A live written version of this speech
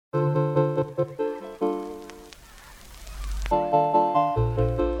What's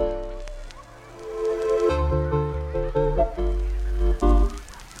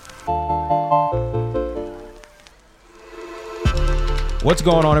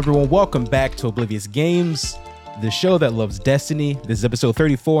going on, everyone? Welcome back to Oblivious Games, the show that loves Destiny. This is episode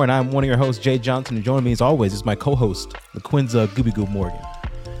 34, and I'm one of your hosts, Jay Johnson, and joining me as always is my co-host, LaQuinza Gooby Goob Morgan.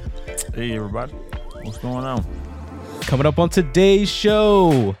 Hey, everybody. What's going on? Coming up on today's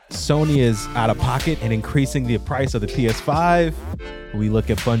show, Sony is out of pocket and increasing the price of the PS5. We look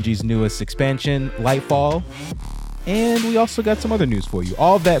at Bungie's newest expansion, Lightfall, and we also got some other news for you.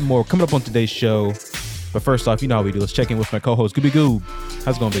 All of that and more coming up on today's show. But first off, you know how we do. Let's check in with my co-host, Gooby Goob.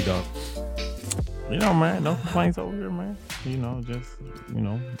 How's it going, big dog? You know, man, no complaints over here, man. You know, just,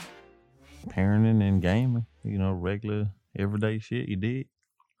 parenting and gaming. You know, regular, everyday shit you did.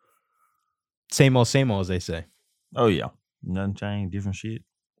 Same old, as they say. Oh, yeah. Nothing changed, different shit.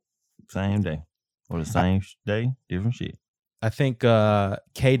 Same day. Or the same day, different shit. I think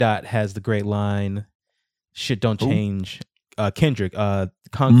K-Dot has the great line, shit don't change. Kendrick, Kung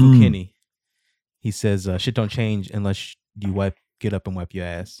Fu Kenny. He says, shit don't change unless you get up and wipe your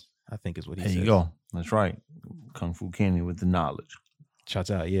ass, I think is what he says. There you go. That's right. Kung Fu Kenny with the knowledge.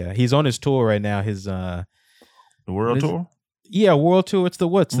 Shouts out, yeah. He's on his tour right now. His the world tour? Yeah, world tour. It's the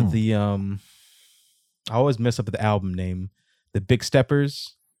what's the I always mess up the album name. The Big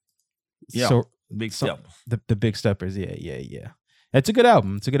Steppers. Yeah. Big Steppers. The Big Steppers. Yeah. It's a good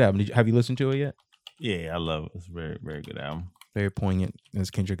album. Have you listened to it yet? Yeah, I love it. It's a very, very good album. Very poignant, as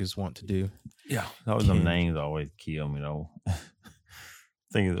Kendrick is wont to do. Yeah, them names always kill me though. I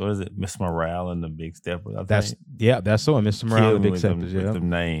think what is it, Miss Morale and the Big Steppers? That's the one, Mr. Morale and the Big Steppers. Yeah, the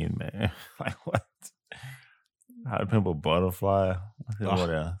name, man. Like what? How to Pimp a Butterfly?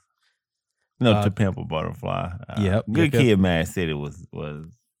 What else? No, To Pimp a Butterfly. Yep. Good Kid, Mad City was really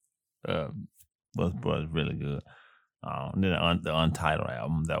good. And then the Untitled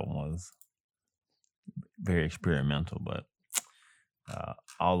album, that one was very experimental, but.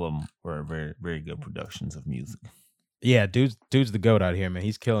 All of them were very, very good productions of music. Yeah, dude's the GOAT out here, man.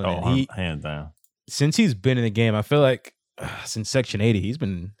 He's killing it. Hands down. Since he's been in the game, I feel like since Section 80, he's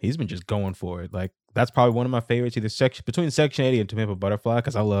been just going for it. Like that's probably one of my favorites. Between Section 80 and To Pimp a Butterfly,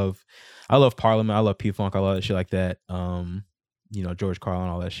 because I love Parliament, I love P-Funk, I love that shit like that. George Carlin,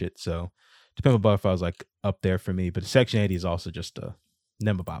 all that shit. So To Pimp a Butterfly was like up there for me, but Section 80 is also just a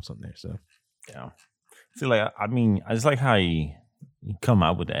number bops on there. So yeah. See, like I just like how he come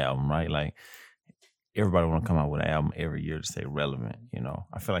out with the album, right? Like everybody want to come out with an album every year to stay relevant.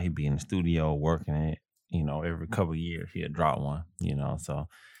 I feel like he'd be in the studio working it. Every couple of years he'd drop one. So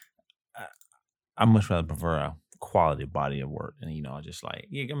I much rather prefer a quality body of work, and just like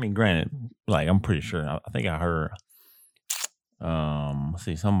granted, like I'm pretty sure. I think I heard,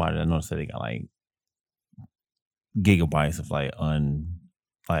 somebody I noticed that they got like gigabytes of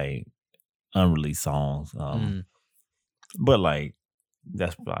unreleased songs. But like.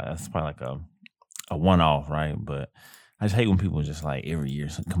 That's probably like a one-off, right? But I just hate when people just like every year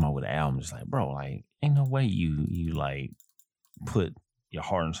come out with an album, just like, bro, like ain't no way you like put your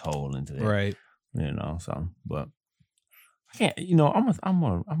heart and soul into that, right? So but I can't, I'm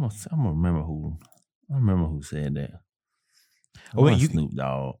gonna remember who said that. Snoop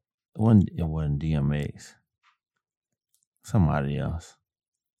Dogg. It wasn't DMX. Somebody else.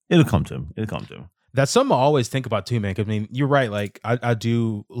 It'll come to him. That's something I always think about too, man. Because you're right. Like I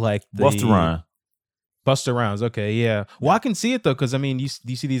do like the Busta Rhymes. Okay, yeah. Well, I can see it though, because you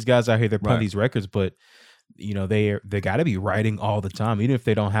see these guys out here, they're putting these records, but they got to be writing all the time, even if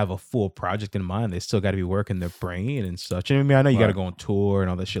they don't have a full project in mind. They still got to be working their brain and such. And I know you got to go on tour and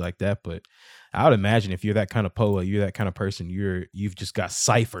all that shit like that, but I would imagine if you're that kind of poet, you're that kind of person, you've just got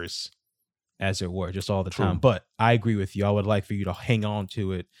ciphers, as it were, just all the time. But I agree with you. I would like for you to hang on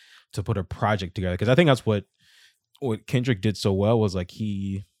to it, to put a project together, because I think that's what Kendrick did so well, was like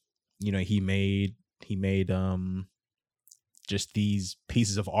he made just these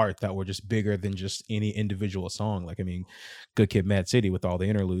pieces of art that were just bigger than just any individual song. Like Good Kid, Mad City, with all the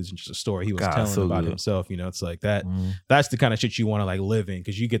interludes and just a story he was telling about himself. It's like that. That's the kind of shit you want to like live in,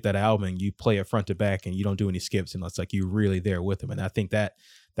 because you get that album and you play it front to back and you don't do any skips, and it's like you're really there with him. And I think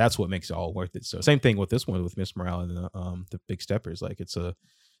that's what makes it all worth it. So same thing with this one with Miss Morale and the Big Steppers. Like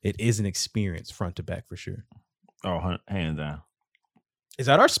it is an experience front to back for sure. Oh, hands down. Is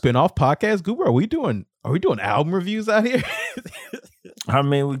that our spinoff podcast, Goober? Are we doing album reviews out here?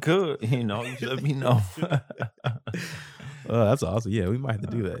 We could. You let me know. That's awesome. Yeah, we might have to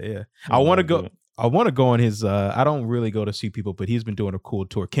do that. Yeah, I want to go. I want to go on his. I don't really go to see people, but he's been doing a cool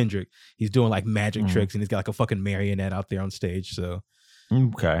tour. Kendrick, he's doing like magic tricks, and he's got like a fucking marionette out there on stage. So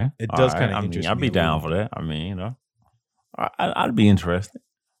Okay. It does kind of interest me. I'd be down for that. I mean, you know, I'd be interested.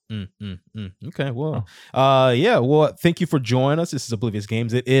 Okay, well, yeah, well, thank you for joining us. This is Oblivious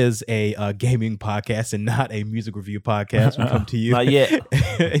Games. It is a gaming podcast and not a music review podcast. We come to you not yet,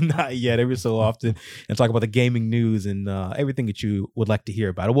 not yet, every so often, and talk about the gaming news and everything that you would like to hear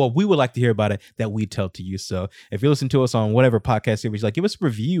about it. Well, we would like to hear about it that we tell to you. So if you listen to us on whatever podcast series, like, give us a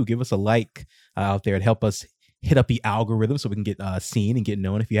review, give us a like out there, and help us hit up the algorithm so we can get seen and get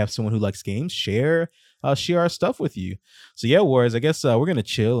known. If you have someone who likes games, share our stuff with you. So yeah, Warriors, I guess we're gonna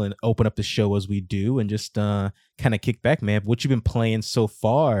chill and open up the show as we do, and just kind of kick back, man. What you've been playing so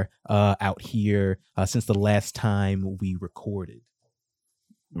far out here since the last time we recorded?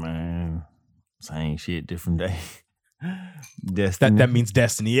 Man, same shit, different day. Destiny. That means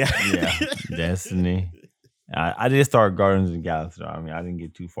Destiny, yeah. Yeah, Destiny. I did start Guardians of the Galaxy. I mean, I didn't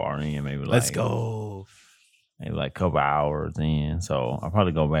get too far in. Maybe let's go. Maybe like a couple hours in. So I'll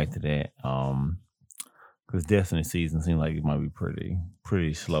probably go back to that. Because Destiny season seems like it might be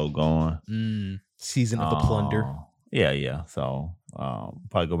pretty slow going. Season of the Plunder. Yeah. So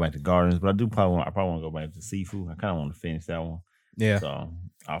probably go back to Guardians, but I probably want to go back to Sifu. I kind of want to finish that one. Yeah. So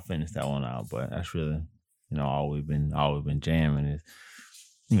I'll finish that one out. But that's really, all we've been jamming is,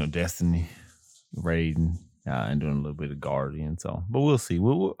 Destiny, raiding, and doing a little bit of Guardian. So, but we'll see.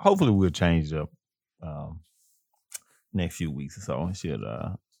 Hopefully we'll change it up next few weeks or so. It should.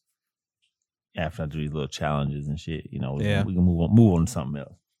 After I do these little challenges and shit, we can move on to something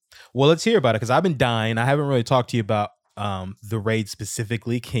else. Well, let's hear about it, because I've been dying. I haven't really talked to you about the raid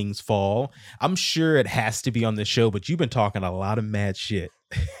specifically, King's Fall. I'm sure it has to be on the show, but you've been talking a lot of mad shit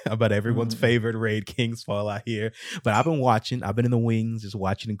about everyone's favorite raid, King's Fall, out here. But I've been watching. I've been in the wings, just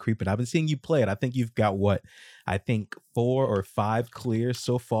watching and creeping. I've been seeing you play it. I think you've got 4 or 5 clears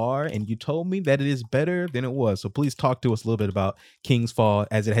so far, and you told me that it is better than it was. So please talk to us a little bit about King's Fall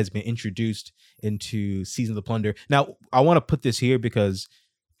as it has been introduced into Season of the Plunder. Now, I want to put this here because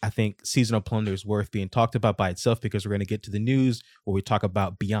I think Season of Plunder is worth being talked about by itself, because we're going to get to the news where we talk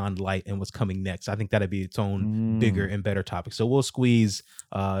about Beyond Light and what's coming next. I think that'd be its own bigger and better topic. So we'll squeeze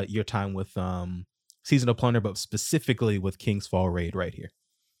your time with Season of Plunder, but specifically with King's Fall raid right here.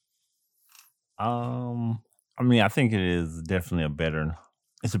 I mean, I think it is definitely a better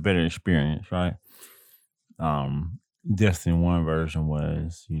experience, right? Destiny 1 version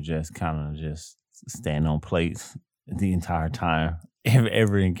was you just kind of just stand on plates the entire time.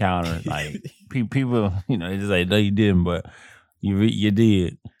 Every encounter, like people, they just say, no, you didn't, but you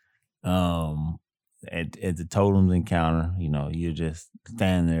did. At the totems encounter, you just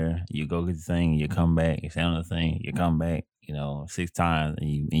stand there, you go get the thing, you come back, you stand on the thing, you come back, 6 times,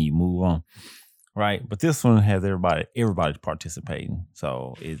 and you move on. Right, but this one has everybody's participating,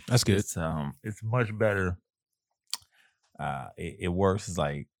 so that's good. It's much better. It works as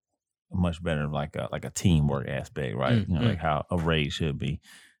like much better, like a teamwork aspect, right? Like how a raid should be.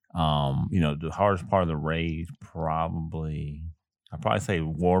 The hardest part of the raid I'd probably say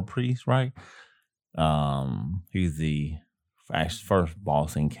War Priest, right? He's the first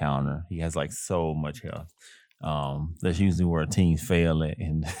boss encounter. He has like so much health. That's usually where teams fail at,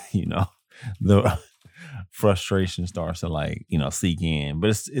 and the frustration starts to seek in, but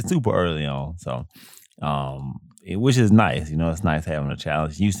it's super early on, so which is nice. It's nice having a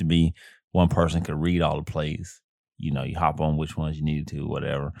challenge. It used to be one person could read all the plays. You hop on which ones you needed to,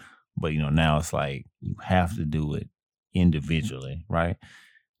 whatever. But now it's like you have to do it individually, right?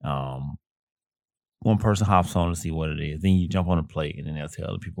 One person hops on to see what it is, then you jump on a plate, and then they'll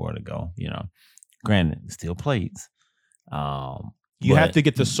tell the people where to go. Granted, still plates. You have to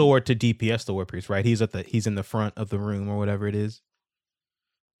get the sword to DPS the War Priest, right? He's in the front of the room or whatever it is.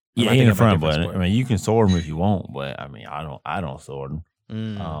 Yeah, in the front, but I mean, you can sword him if you want, but I mean, I don't sword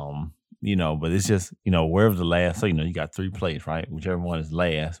him. But it's just, wherever the last, so you got 3 plates, right? Whichever one is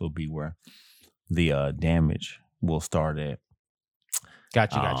last will be where the damage will start at.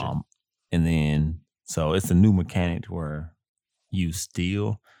 Gotcha. And then, so it's a new mechanic where you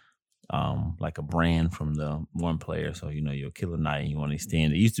steal like a brand from the one player. So, you'll kill a knight and you want to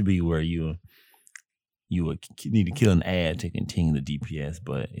extend. It used to be where you would need to kill an ad to continue the DPS,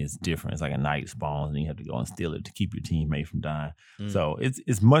 but it's different. It's like a knight spawns and you have to go and steal it to keep your teammate from dying. So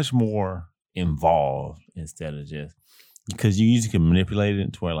it's much more involved instead of just, because you usually can manipulate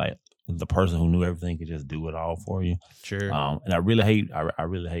it to where like the person who knew everything could just do it all for you. Sure. And I really hate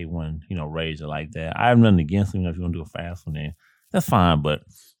when, raids are like that. I have nothing against them. If you want to do a fast one, then that's fine. But,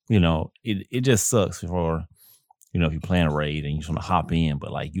 it just sucks for, if you're playing a raid and you just want to hop in, but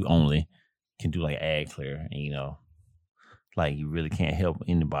like you only can do like ad clear, and like you really can't help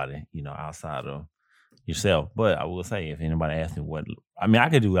anybody, outside of yourself. But I will say, if anybody asks me what, I mean, I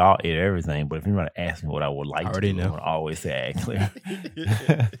could do everything, but if anybody asks me what I would like to do, I always say add clear.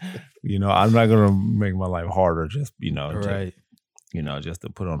 I'm not gonna make my life harder. Just right. Just to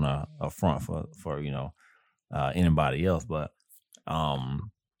put on a front for anybody else. But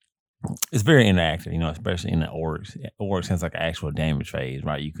it's very interactive, especially in the orgs. Orgs has like an actual damage phase,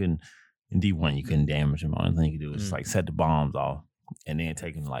 right? You couldn't in D1, you couldn't damage them. The only thing you could do is like set the bombs off and then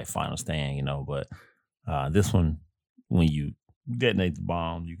take them to like final stand, But this one, when you detonate the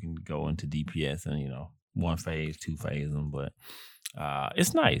bomb, you can go into DPS and one phase, two phase them. But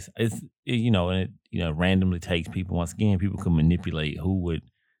it's nice. And it randomly takes people. Once again, people can manipulate who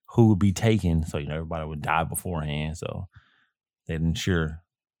would be taken, so everybody would die beforehand, so they ensure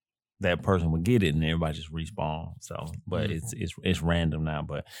that person would get it, and everybody just respawn. So, but it's random now.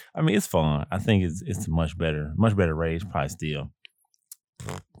 But I mean, it's fun. I think it's much better raid. Probably still.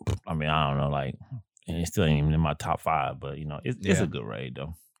 I mean, I don't know, like, and it still ain't even in my top 5, but it's a good raid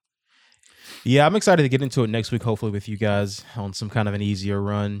though. Yeah, I'm excited to get into it next week, hopefully with you guys on some kind of an easier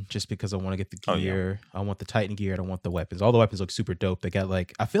run, just because I want to get the gear. Oh, yeah. I want the Titan gear. I don't want the weapons. All the weapons look super dope. They got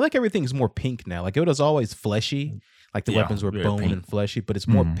I feel like everything's more pink now. Like it was always fleshy. Like the weapons were bone pink and fleshy, but it's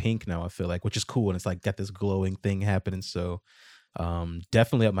more pink now, I feel like, which is cool. And it's like got this glowing thing happening. So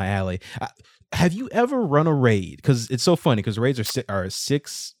definitely up my alley. Have you ever run a raid? Because it's so funny because raids are a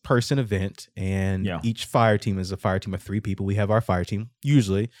 6-person event, and each fire team is a fire team of 3 people. We have our fire team.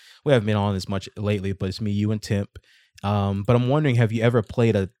 Usually we haven't been on as much lately, but it's me, you, and Temp. But I'm wondering, have you ever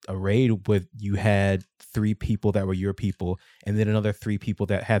played a raid with you had 3 people that were your people and then another 3 people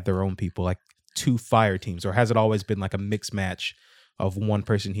that had their own people, like 2 fire teams, or has it always been like a mixed match of 1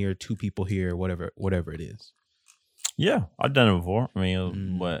 person here, 2 people here, whatever it is? Yeah, I've done it before. I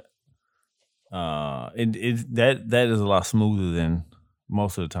mean, but that is a lot smoother than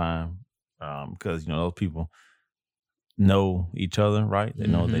most of the time, because those people know each other, right? They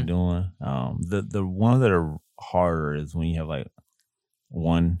know what they're doing. The ones that are harder is when you have like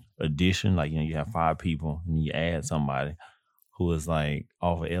one addition, like you have 5 people and you add somebody who is like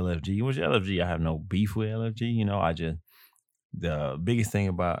off of LFG, which LFG I have no beef with LFG. The biggest thing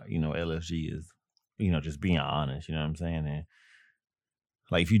about LFG is just being honest, you know what I'm saying? And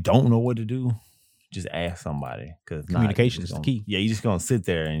like, if you don't know what to do, just ask somebody, because communication is the key. Yeah, you're just going to sit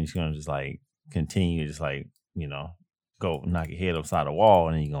there and you're just going to just like continue, just like, go knock your head upside the wall,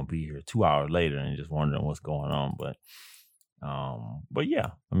 and then you're going to be here 2 hours later and just wondering what's going on. But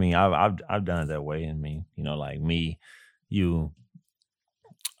yeah, I mean, I've done it that way. I mean, like me, you,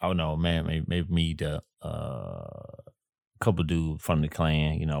 I don't know, man, maybe me, the, couple dudes from the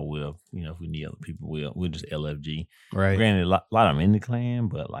clan, we'll, if we need other people, we'll just LFG. Right. Granted, a lot of them in the clan,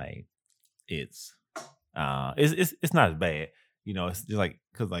 but like it's not as bad. It's just like,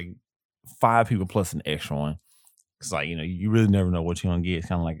 because like 5 people plus an extra one. It's like, you really never know what you're gonna get. It's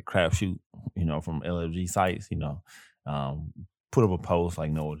kind of like a crapshoot, from LFG sites. Put up a post, like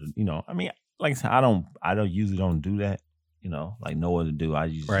know what to, I mean, like I said, I don't usually don't do that. Like know what to do. I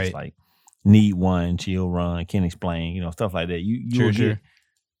usually just like need one, chill, run, can explain, stuff like that. You'll get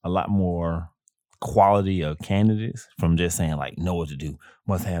a lot more quality of candidates from just saying like, know what to do,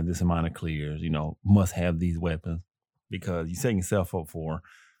 must have this amount of clears, must have these weapons, because you're setting yourself up for,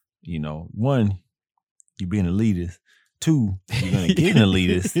 1, you being an elitist, 2, you're gonna get an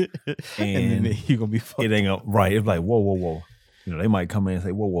elitist, and then you're gonna be fucked. It ain't gonna, right. It's like whoa. They might come in and say,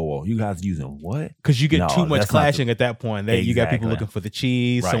 whoa, you guys using what? Because you get too much clashing at that point. Exactly. You got people looking for the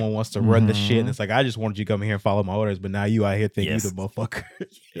cheese. Right. Someone wants to run the shit. And it's like, I just wanted you to come in here and follow my orders, but now you out here thinking you the motherfucker.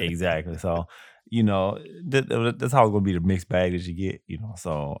 Exactly. So, that's how it's going to be, the mixed bag that you get,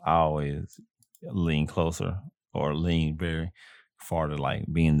 So I always lean closer, or lean very far to like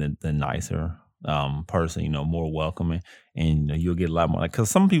being the nicer person, more welcoming. And you'll get a lot more, like,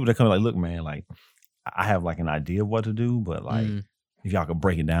 because some people that come like, look, man, like, I have like an idea of what to do, but like if y'all could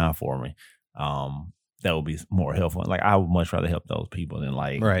break it down for me, that would be more helpful. Like, I would much rather help those people than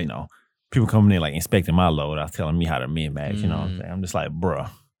like, people coming in like inspecting my load, telling me how to min max. You know what I'm saying? I'm just like,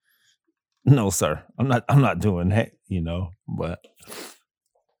 bruh, no sir, I'm not doing that. But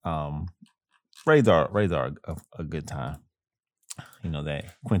raids are a good time. That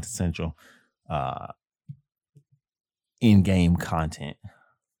quintessential in-game content.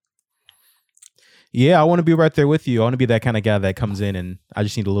 Yeah, I want to be right there with you. I want to be that kind of guy that comes in and I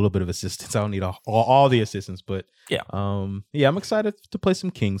just need a little bit of assistance. I don't need all the assistance, but I'm excited to play some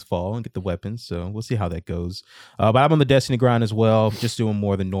King's Fall and get the weapons. So we'll see how that goes. But I'm on the Destiny grind as well, just doing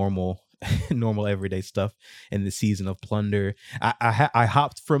more than normal everyday stuff in the season of Plunder. I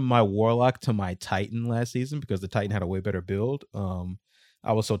hopped from my Warlock to my Titan last season because the Titan had a way better build.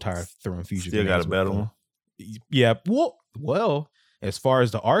 I was so tired of throwing fusion. Still got a better one. Yeah. Well, as far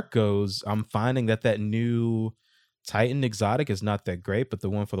as the arc goes, I'm finding that new Titan exotic is not that great, but the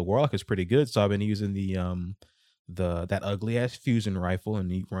one for the Warlock is pretty good. So I've been using that ugly ass fusion rifle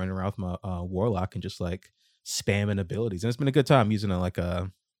and running around with my Warlock and just like spamming abilities. And it's been a good time using what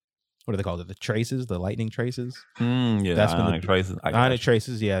do they call it? The traces, the lightning traces. Yeah, that's been ionic traces. Ionic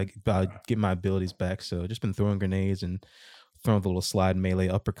traces, yeah. Get my abilities back. So just been throwing grenades and throwing the little slide melee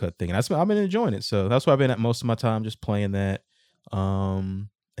uppercut thing. And I've been enjoying it. So that's why I've been at most of my time just playing that. And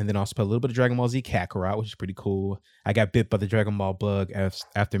then also play a little bit of Dragon Ball Z Kakarot, which is pretty cool. I got bit by the Dragon Ball bug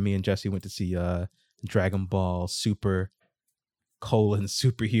after me and Jesse went to see Dragon Ball Super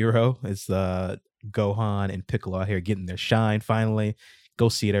Superhero. It's Gohan and Piccolo out here getting their shine finally. Go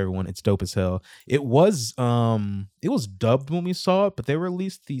see it, everyone. It's dope as hell. It was dubbed when we saw it, but they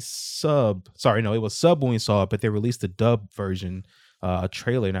released the sub. Sorry, no, it was sub when we saw it, but they released the dub version, a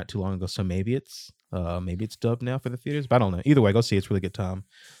trailer not too long ago. So maybe it's dubbed now for the theaters, but I don't know. Either way, go see it. It's a really good time.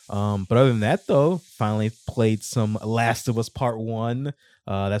 But other than that, though, finally played some Last of Us Part 1.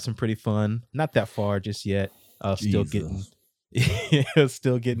 That's been pretty fun. Not that far just yet. Still getting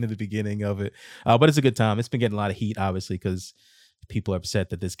to the beginning of it. But it's a good time. It's been getting a lot of heat, obviously, because people are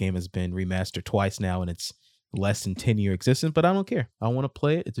upset that this game has been remastered twice now and it's less than 10-year existence, but I don't care. I want to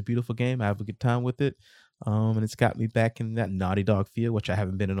play it. It's a beautiful game. I have a good time with it. And it's got me back in that Naughty Dog feel, which I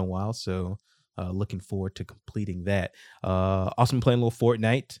haven't been in a while. So looking forward to completing that. Also been playing a little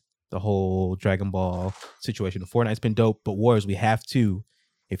Fortnite. The whole Dragon Ball situation. Fortnite's been dope, but Warriors, we have to,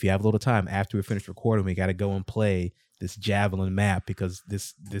 if you have a little time after we finish recording, we got to go and play this Javelin map, because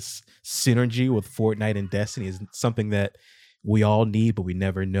this synergy with Fortnite and Destiny is something that we all need, but we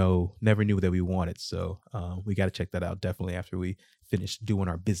never knew that we wanted. So we got to check that out definitely after we finish doing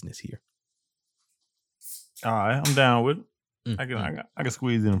our business here. All right, I'm down with it. I can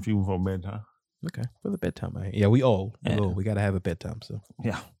squeeze in a few before bedtime. Okay, for the bedtime. Right? Yeah, we old. We got to have a bedtime. So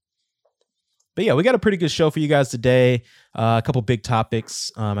yeah. But yeah, we got a pretty good show for you guys today. A couple big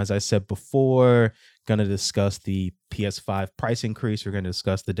topics. As I said before, going to discuss the PS5 price increase. We're going to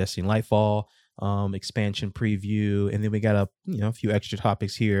discuss the Destiny Lightfall expansion preview, and then we got a few extra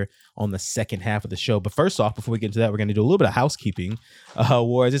topics here on the second half of the show. But first off, before we get into that, we're going to do a little bit of housekeeping.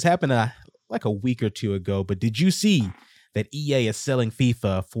 Wars, this happened like a week or two ago, but did you see that EA is selling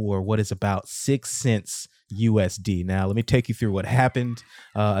FIFA for what is about 6 cents USD? Now, let me take you through what happened.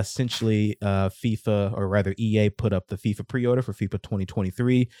 Essentially, FIFA, or rather EA, put up the FIFA pre-order for FIFA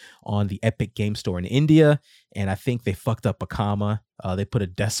 2023 on the Epic Game Store in India, and I think they fucked up a comma. They put a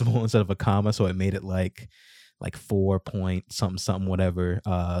decimal instead of a comma, so it made it like 4 point something whatever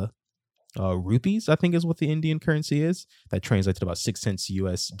rupees, I think is what the Indian currency is. That translates to about 6 cents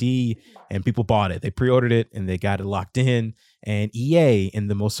USD, and people bought it. They pre-ordered it and they got it locked in. And EA, in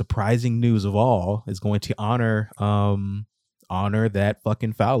the most surprising news of all, is going to honor that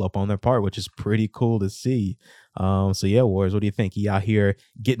fucking foul up on their part, which is pretty cool to see. So yeah, Warriors, what do you think? EA out here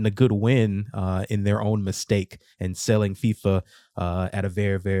getting a good win in their own mistake and selling FIFA at a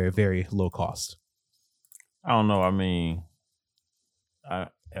very, very, very low cost. I don't know. I mean,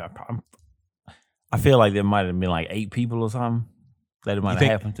 I feel like there might have been like 8 people or something that it might have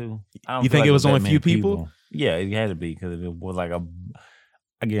happened to. You think it was only a few people? Yeah, it had to be, because it was like I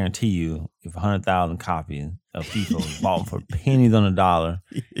guarantee you, if 100,000 copies of FIFA was bought for pennies on a dollar,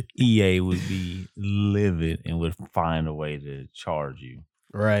 EA would be livid and would find a way to charge you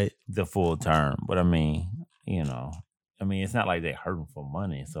the full term. But I mean, it's not like they hurting for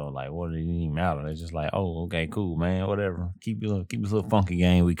money. So like, what does it even matter? It's just like, oh, okay, cool, man, whatever. Keep this little funky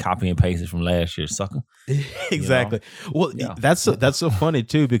game. We copy and paste it from last year, sucker. Exactly. Well, yeah. That's so funny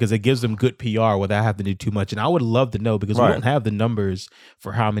too, because it gives them good PR without having to do too much. And I would love to know, because we don't have the numbers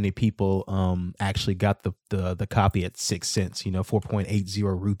for how many people actually got the copy at 6 cents.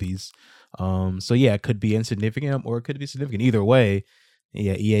 4.80 rupees. So yeah, it could be insignificant or it could be significant. Either way,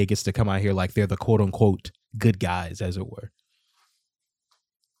 yeah, EA gets to come out here like they're the quote unquote good guys, as it were.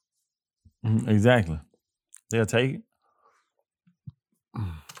 Exactly. They'll take it.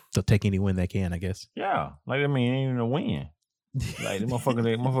 They'll take any win they can, I guess. Yeah. Like, I mean, it ain't even a win. Like, the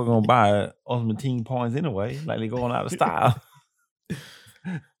motherfucker gonna buy Ultimate Team points anyway. Like, they going out of style.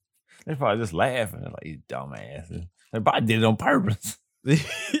 They're probably just laughing. Like, you dumbasses. They probably did it on purpose.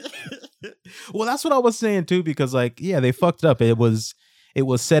 Well, that's what I was saying too, because like, yeah, they fucked up. It was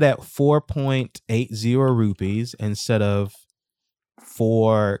set at 4.80 rupees instead of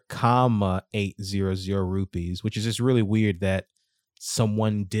 4.800 rupees, which is just really weird that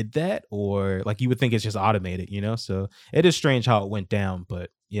someone did that, or like you would think it's just automated, So it is strange how it went down, but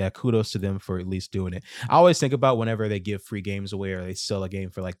Yeah, kudos to them for at least doing it. I always think about whenever they give free games away or they sell a game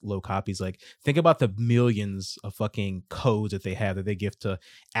for like low copies, like think about the millions of fucking codes that they have that they give to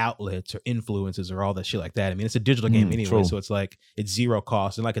outlets or influencers or all that shit like that. I mean, it's a digital game anyway, true. So it's like it's zero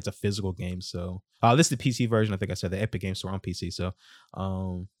cost and like it's a physical game. So this is the PC version. I think I said the Epic Games Store on PC. So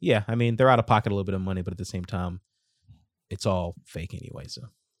yeah, I mean, they're out of pocket a little bit of money, but at the same time, it's all fake anyway. So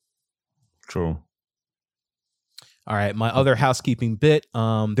true. All right, my other housekeeping bit.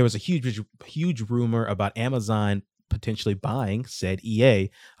 There was a huge rumor about Amazon potentially buying said EA.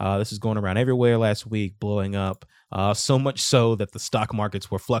 This is going around everywhere last week, blowing up. So much so that the stock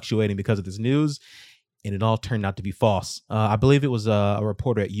markets were fluctuating because of this news, and it all turned out to be false. I believe it was a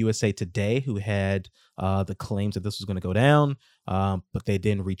reporter at USA Today who had the claims that this was going to go down, but they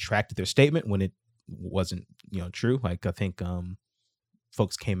then retracted their statement when it wasn't, true. Like I think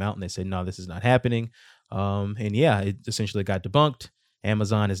folks came out and they said, no, this is not happening. And yeah, it essentially got debunked.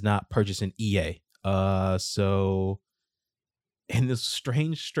 Amazon is not purchasing EA. So in this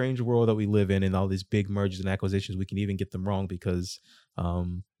strange world that we live in and all these big mergers and acquisitions, we can even get them wrong because,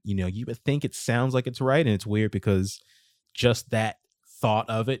 you would think it sounds like it's right. And it's weird because just that thought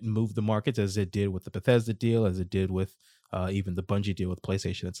of it moved the markets as it did with the Bethesda deal, as it did with even the Bungie deal with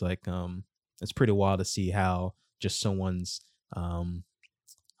PlayStation. It's like, it's pretty wild to see how just someone's,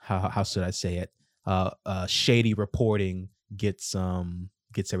 how should I say it? Shady reporting gets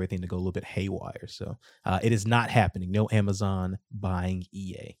everything to go a little bit haywire. So it is not happening. No Amazon buying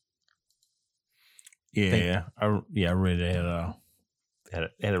EA. Yeah, I read that. Had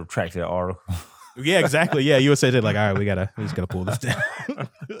to retract that article. Yeah, exactly. Yeah, USA did like, all right, we just gotta pull this down.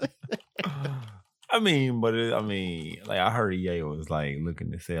 I mean, like I heard EA was like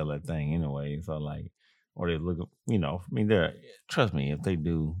looking to sell that thing anyway. So like, or they look, they're, trust me, if they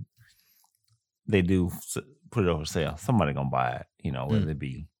do put it over sale, somebody gonna buy it, whether it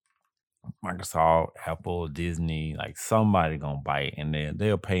be Microsoft, Apple, Disney, like somebody gonna buy it, and then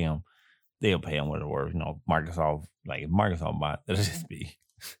they'll pay them what it's worth. Microsoft, like if Microsoft buy it,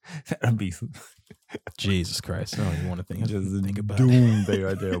 that'll be Jesus Christ. I don't even want to think about doomsday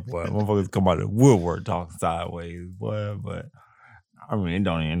right there, boy. Motherfuckers come out of the woodwork talking sideways, boy. But I mean, it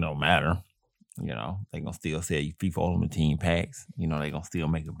don't matter. They gonna still sell you FIFA Ultimate Team packs. They gonna still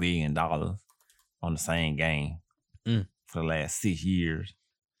make $1 billion on the same game for the last 6 years.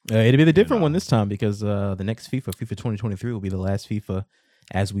 It'll be the different one this time because the next FIFA 2023, will be the last FIFA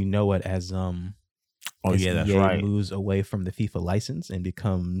as we know it. As that's EA right. moves away from the FIFA license and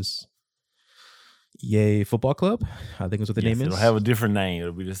becomes EA Football Club, I think is what the name is. It'll have a different name.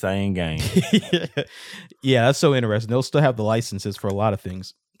 It'll be the same game. Yeah, that's so interesting. They'll still have the licenses for a lot of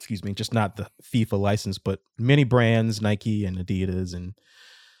things. Excuse me, just not the FIFA license, but many brands, Nike and Adidas and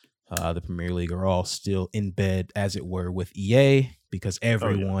the Premier League are all still in bed, as it were, with EA because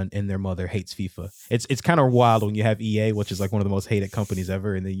everyone and their mother hates FIFA. It's kind of wild when you have EA, which is like one of the most hated companies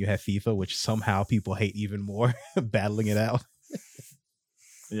ever, and then you have FIFA, which somehow people hate even more, battling it out.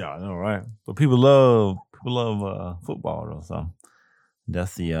 Yeah, I know, right? But people love football though, so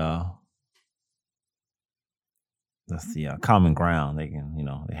that's the common ground. They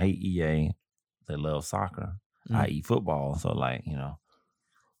can, they hate EA, they love soccer, i.e. football. So like,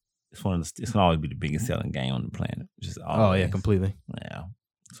 it's it's gonna always be the biggest selling game on the planet. Just always. Oh yeah, completely. Yeah.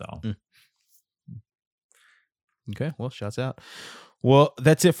 So okay, well, shouts out. Well,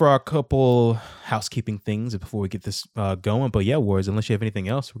 that's it for our couple housekeeping things before we get this going. But yeah, Warriors, unless you have anything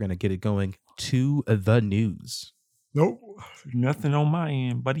else, we're gonna get it going to the news. Nope, nothing on my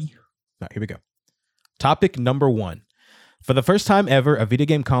end, buddy. All right, here we go. Topic number 1. For the first time ever, a video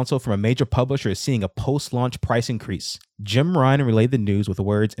game console from a major publisher is seeing a post-launch price increase. Jim Ryan relayed the news with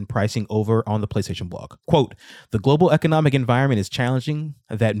words and pricing over on the PlayStation blog. Quote, "The global economic environment is challenging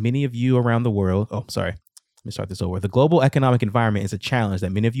that many of you around the world..." Oh, sorry. Let me start this over. "The global economic environment is a challenge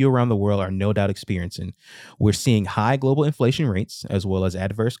that many of you around the world are no doubt experiencing. We're seeing high global inflation rates as well as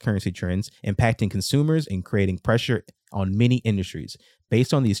adverse currency trends impacting consumers and creating pressure on many industries.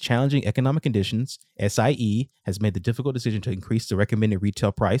 Based on these challenging economic conditions, SIE has made the difficult decision to increase the recommended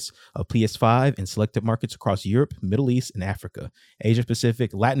retail price of PS5 in selected markets across Europe, Middle East, and Africa, Asia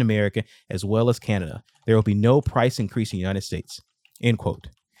Pacific, Latin America, as well as Canada. There will be no price increase in the United States." End quote.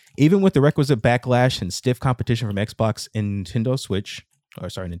 Even with the requisite backlash and stiff competition from Xbox and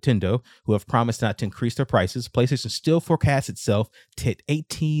Nintendo, who have promised not to increase their prices, PlayStation still forecasts itself to hit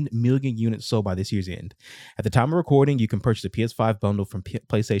 18 million units sold by this year's end. At the time of recording, you can purchase a PS5 bundle from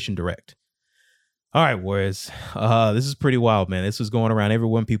PlayStation Direct. All right, Warriors. This is pretty wild, man. This is going around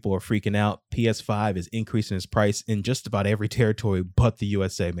everyone. People are freaking out. PS5 is increasing its price in just about every territory but the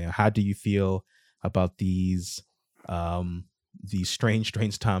USA, man. How do you feel about these these strange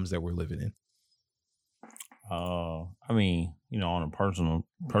times that we're living in? I mean, on a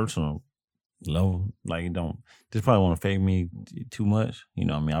personal low, like it don't this probably won't affect me too much. I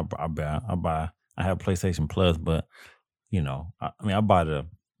mean, I have PlayStation Plus, but I buy the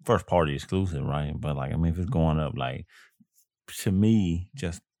first party exclusive, right? But like, I mean, if it's going up, like, to me,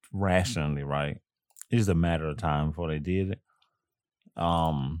 just rationally, right, it's just a matter of time before they did it.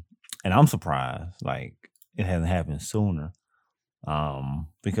 And I'm surprised, like, it hasn't happened sooner.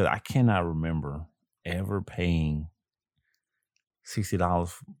 Because I cannot remember ever paying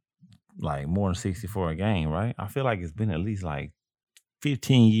 $60, like more than 60 for a game, right? I feel like it's been at least like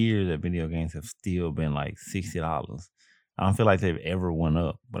 15 years that video games have still been like $60. I don't feel like they've ever went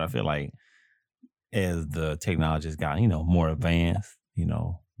up, but I feel like as the technology has gotten, more advanced,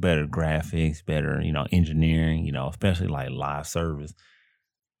 better graphics, better, engineering, especially like live service,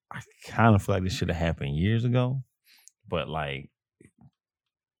 I kind of feel like this should have happened years ago. But like,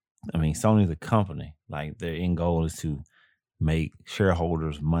 I mean, Sony's a company. Like, their end goal is to make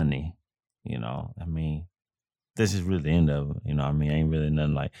shareholders money. I mean, this is really the end of it. I mean, ain't really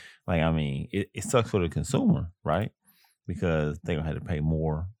nothing like I mean, it sucks for the consumer, right? Because they're gonna have to pay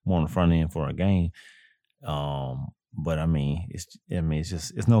more on the front end for a game. But I mean,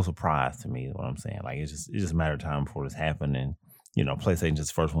 it's no surprise to me, is what I'm saying. Like, it's just a matter of time before this happened, and PlayStation's just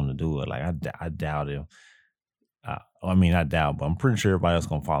the first one to do it. Like, I doubt it. I mean, I doubt, but I'm pretty sure everybody else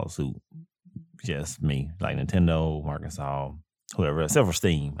gonna follow suit. Just me, like Nintendo, Microsoft, whoever, except for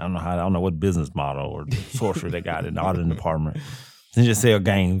Steam. I don't know what business model or sorcery they got in the auditing department. They just sell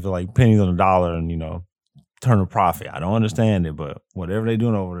games for like pennies on the dollar and turn a profit. I don't understand it, but whatever they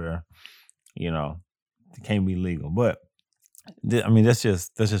doing over there, it can't be legal. But I mean, that's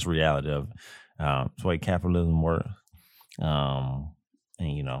just reality of it. It's the way capitalism works. And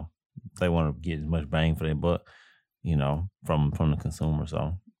they want to get as much bang for their buck, from the consumer.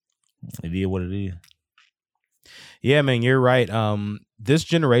 So it is what it is. Yeah, man, you're right. This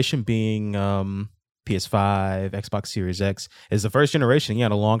generation being PS5, Xbox Series X is the first generation,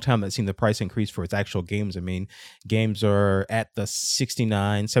 in a long time that's seen the price increase for its actual games. I mean, games are at the $69,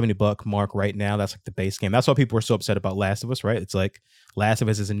 $70 mark right now. That's like the base game. That's why people were so upset about Last of Us, right? It's like Last of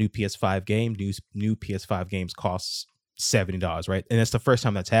Us is a new PS5 game. New PS5 games costs $70, right? And it's the first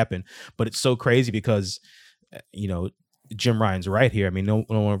time that's happened. But it's so crazy because, Jim Ryan's right here. I mean, no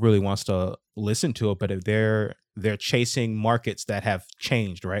one really wants to listen to it, but if they're chasing markets that have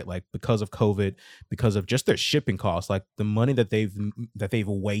changed, right? Like, because of COVID, because of just their shipping costs, like the money that they've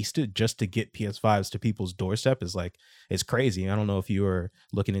wasted just to get PS5s to people's doorstep is like, it's crazy. I don't know if you were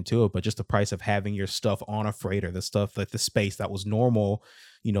looking into it, but just the price of having your stuff on a freighter, the stuff, like the space that was normal,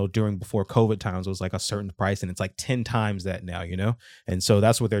 before COVID times was like a certain price, and it's like 10 times that now, And so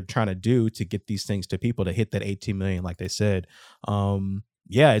that's what they're trying to do to get these things to people, to hit that 18 million, like they said.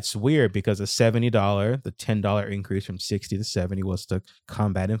 Yeah, it's weird because the $70, the $10 increase from 60 to 70 was to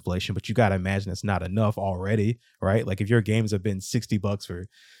combat inflation, but you got to imagine it's not enough already, right? Like, if your games have been $60 for,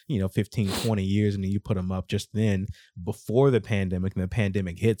 15, 20 years, and then you put them up just then before the pandemic, and the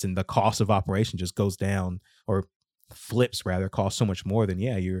pandemic hits and the cost of operation just goes down, or flips rather, cost so much more, then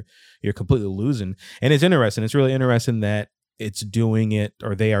you're completely losing. And it's interesting. It's really interesting that it's doing it,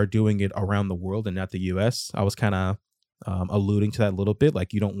 or they are doing it around the world and not the US. I was kind of alluding to that a little bit.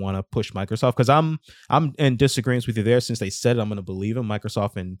 Like, you don't want to push Microsoft, because I'm in disagreement with you there. Since they said it, I'm going to believe them.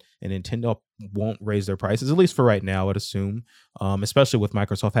 Microsoft and Nintendo won't raise their prices, at least for right now, I'd assume, especially with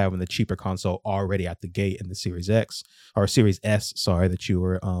Microsoft having the cheaper console already at the gate in the Series X, or Series S, sorry, that you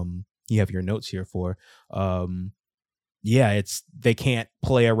were you have your notes here for. Yeah, they can't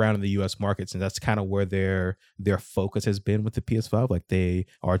play around in the US markets, and that's kind of where their focus has been with the PS5. Like, they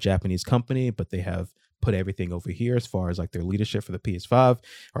are a Japanese company, but they have put everything over here as far as like their leadership for the PS5,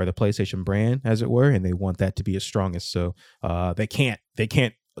 or the PlayStation brand, as it were, and they want that to be as strong as. So they can't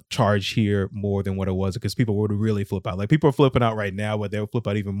charge here more than what it was, because people would really flip out. Like, people are flipping out right now, but they'll flip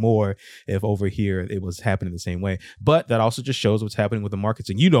out even more if over here it was happening the same way. But that also just shows what's happening with the markets.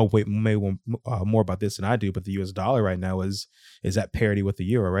 And may want more about this than I do, but the US dollar right now is at parity with the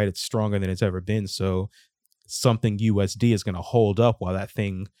euro, right? It's stronger than it's ever been. So something USD is going to hold up, while that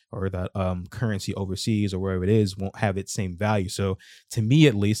thing, or that currency overseas or wherever it is, won't have its same value. So to me,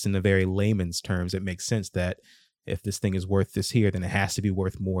 at least in the very layman's terms, it makes sense that if this thing is worth this here, then it has to be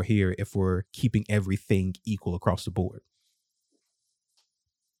worth more here if we're keeping everything equal across the board.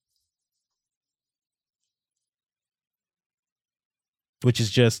 which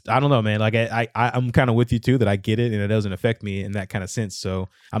is just, I don't know, man. Like I'm kind of with you too, that I get it and it doesn't affect me in that kind of sense. So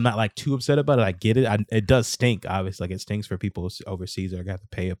I'm not like too upset about it. I get it. It does stink, obviously. Like it stinks for people overseas that are gonna have to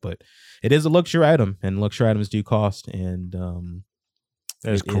pay it, but it is a luxury item, and luxury items do cost. And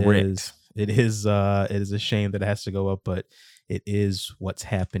that is correct. It is a shame that it has to go up, but it is what's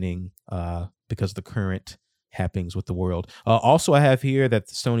happening because of the current happenings with the world. Also, I have here that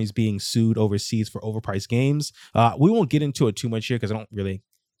Sony's being sued overseas for overpriced games. We won't get into it too much here because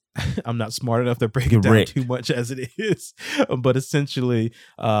I'm not smart enough to break it down too much as it is. But essentially,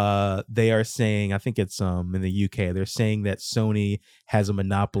 they are saying, I think it's in the UK, they're saying that Sony has a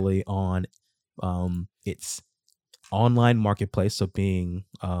monopoly on its online marketplace, so being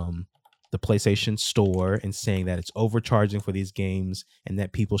the PlayStation Store, and saying that it's overcharging for these games and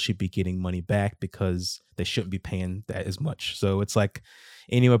that people should be getting money back because they shouldn't be paying that as much. So it's like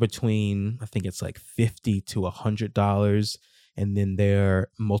anywhere between, I think it's like $50 to $100, and then they're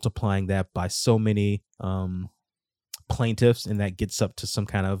multiplying that by so many plaintiffs, and that gets up to some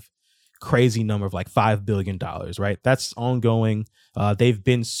kind of crazy number of like $5 billion, right? That's ongoing. They've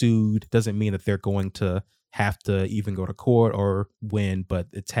been sued. Doesn't mean that they're going to have to even go to court or win, but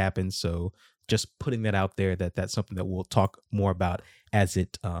it's happened. So just putting that out there, that's something that we'll talk more about as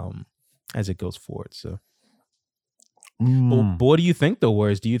it goes forward. So but what do you think though,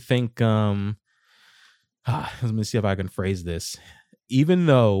 Wars? Do you think let me see if I can phrase this. Even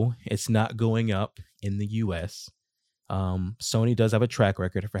though it's not going up in the US, Sony does have a track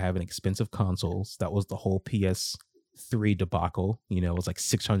record for having expensive consoles. That was the whole PS3 debacle. It was like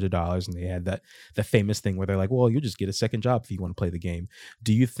 $600, and they had the famous thing where they're like, well, you just get a second job if you want to play the game.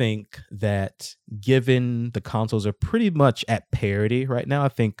 Do you think that, given the consoles are pretty much at parity right now, I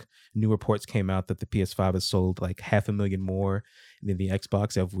think new reports came out that the PS5 has sold like 500,000 more than the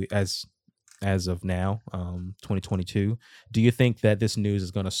Xbox as of now, 2022. Do you think that this news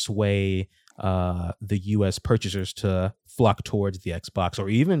is going to sway the US purchasers to flock towards the Xbox, or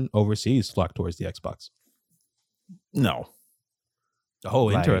even overseas flock towards the Xbox? No.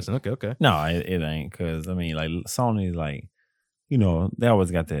 Oh, interesting. Okay. No, it ain't, because I mean, like Sony, like, they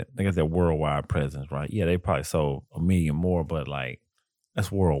always got that worldwide presence, right? Yeah, they probably sold 1 million more, but like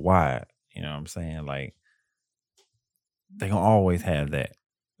that's worldwide. You know what I'm saying? Like they gonna always have that.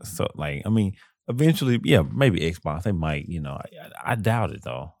 So like, I mean, eventually, yeah, maybe Xbox, they might. I doubt it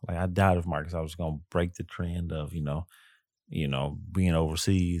though. Like I doubt if Microsoft was gonna break the trend of being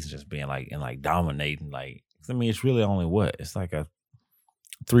overseas, just being like and like dominating. Like, I mean, it's really only it's like a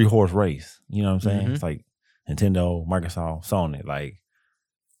 3-horse race. You know what I'm saying? Mm-hmm. It's like Nintendo, Microsoft, Sony. Like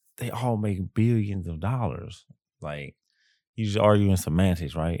they all make billions of dollars. Like you just arguing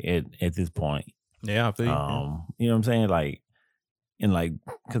semantics, right? At this point. Yeah, I think. You know what I'm saying? Like, and like,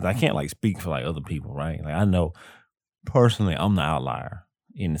 because I can't like speak for like other people, right? Like I know personally, I'm the outlier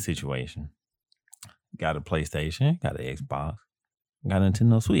in the situation. Got a PlayStation, got an Xbox, got a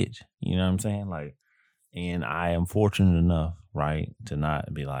Nintendo Switch. You know what I'm saying? Like, and I am fortunate enough, right, to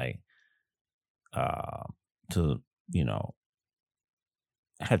not be like, to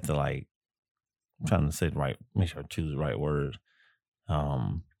have to like, I'm trying to say the right, make sure I choose the right words.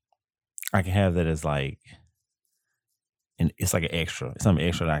 I can have that as like, and it's like an extra. It's something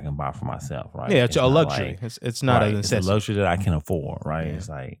extra that I can buy for myself, right? Yeah, it's a luxury. Like, it's not a necessity. It's a luxury that I can afford, right? Yeah. It's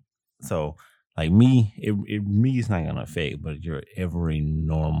like, so like me, it's not gonna affect, but you're every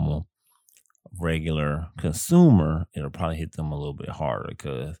normal, regular consumer, it'll probably hit them a little bit harder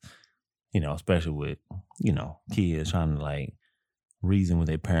because, especially with, kids trying to like reason with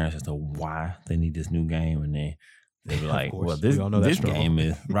their parents as to why they need this new game, and then they be like, well, this game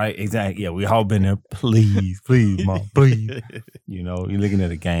is right. Exactly. Yeah, we all been there. Please, mom, please. You're looking at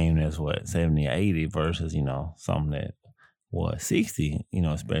a game that's what, 70 or 80 versus, something that was 60,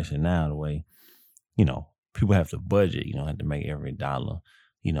 especially now the way, people have to budget, have to make every dollar,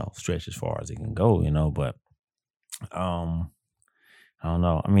 stretch as far as it can go, but I don't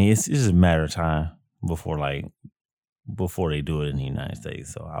know. I mean, it's just a matter of time before they do it in the United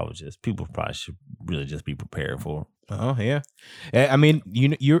States. So people probably should really just be prepared for it. Oh yeah. I mean,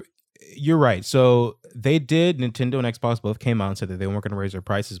 you're right. So they did, Nintendo and Xbox both came out and said that they weren't going to raise their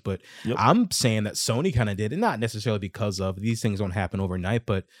prices, but yep. I'm saying that Sony kind of did, and not necessarily because of these things don't happen overnight,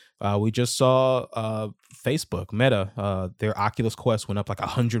 but we just saw Facebook, Meta, their Oculus Quest went up like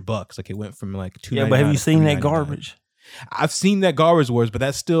 $100. Like it went from like $299. Yeah, but have you seen that garbage? I've seen that garbage, Wars, but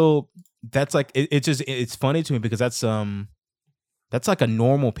that's like it's funny to me because that's like a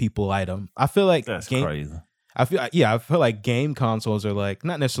normal people item. I feel like that's crazy. I feel like game consoles are like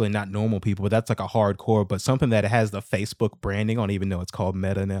not necessarily not normal people, but that's like a hardcore, but something that has the Facebook branding on, even though it's called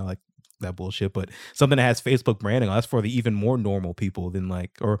Meta now. Like that bullshit. But something that has Facebook branding, that's for the even more normal people than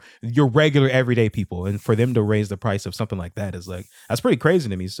like, or your regular everyday people. And for them to raise the price of something like that is like, that's pretty crazy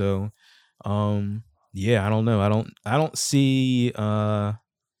to me. So, yeah, I don't know. I don't see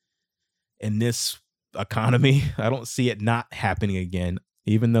in this economy, I don't see it not happening again,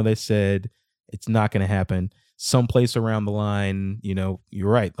 even though they said it's not going to happen. Someplace around the line, you know,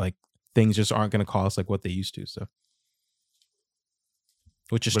 you're right. Like things just aren't going to cost like what they used to. So,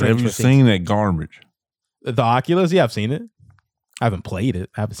 which is strange. Have you seen that garbage? The Oculus? Yeah, I've seen it. I haven't played it.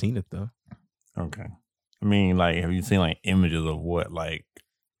 I haven't seen it though. Okay. I mean, like, have you seen like images of what, like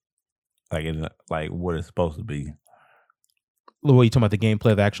what it's supposed to be? What are you talking about? The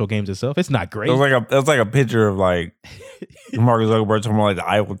gameplay of the actual games itself? It's not great. It's like a picture of like Mark Zuckerberg talking about like the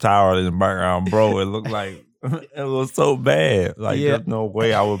Eiffel Tower in the background, bro. It looked like it was so bad. Like, there's no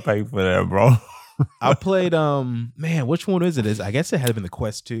way I would pay for that, bro. I played man, which one is it? I guess it had been the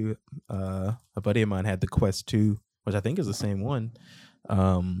Quest 2. A buddy of mine had the Quest 2, which I think is the same one.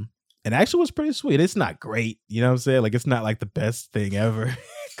 And actually was pretty sweet. It's not great, you know what I'm saying? Like, it's not like the best thing ever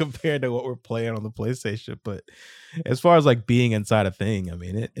compared to what we're playing on the PlayStation. But as far as like being inside a thing, I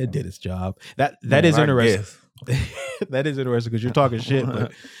mean, it did its job. That is interesting. That is interesting because you're talking shit,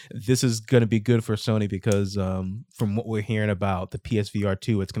 but this is going to be good for Sony because from what we're hearing about the PSVR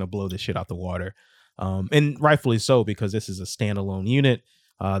 2, it's going to blow this shit out the water. And rightfully so, because this is a standalone unit.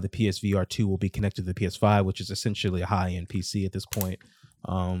 The PSVR 2 will be connected to the PS5, which is essentially a high-end PC at this point.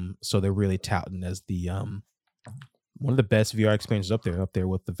 So they're really touting as the one of the best VR experiences up there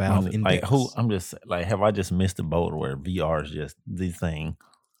with the Valve Index. Like, I'm just like, have I just missed the boat where VR is just the thing?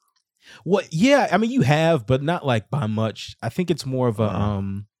 Well, yeah, I mean you have, but not like by much. I think it's more of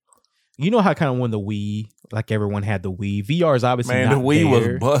a you know how kind of when the Wii, like everyone had the Wii. VR is obviously not the Wii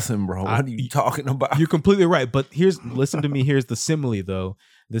there. was busting, bro. What are you talking about? You're completely right. But listen to me. Here's the simile though.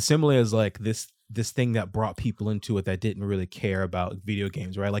 The simile is like this thing that brought people into it that didn't really care about video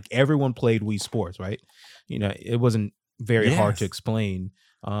games, right? Like everyone played Wii Sports, right? You know, it wasn't very hard to explain.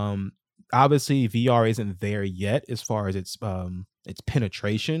 Obviously VR isn't there yet as far as its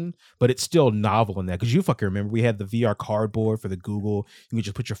penetration, but it's still novel in that because you fucking remember we had the VR cardboard for the Google. You could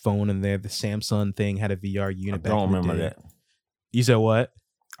just put your phone in there. The Samsung thing had a VR unit. I don't remember that. You said what?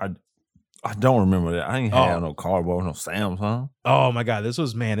 I don't remember that. I ain't had no cardboard, no Samsung. Oh my god, this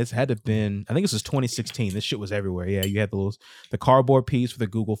had to have been. I think this was 2016. This shit was everywhere. Yeah, you had the cardboard piece for the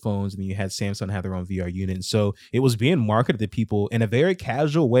Google phones, and then you had Samsung have their own VR unit. And so it was being marketed to people in a very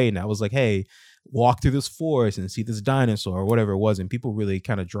casual way. And I was like, hey, walk through this forest and see this dinosaur or whatever it was. And people really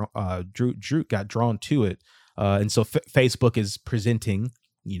kind of got drawn to it. And so Facebook is presenting,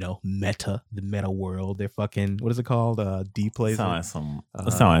 you know, the meta world. They're fucking, what is it called? D-Play. Sound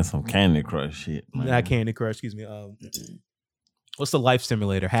like some Candy Crush shit. Man. Not Candy Crush, excuse me. What's the life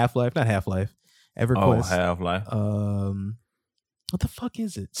simulator? Half-Life? Not Half-Life. EverQuest. Oh, Half-Life. What the fuck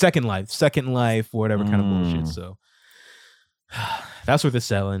is it? Second Life, whatever kind of bullshit. So that's what they're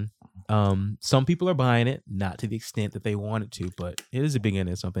selling. Some people are buying it, not to the extent that they want it to, but it is a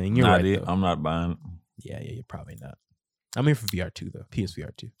beginning of something. And you're right. I'm not buying it. Yeah, you're probably not. I'm here for VR 2 though.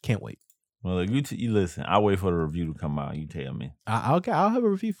 PSVR 2. Can't wait. Well, you listen. I'll wait for the review to come out. You tell me. I'll have a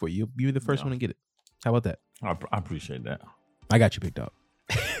review for you. You're the first one to get it. How about that? I appreciate that. I got you, big dog.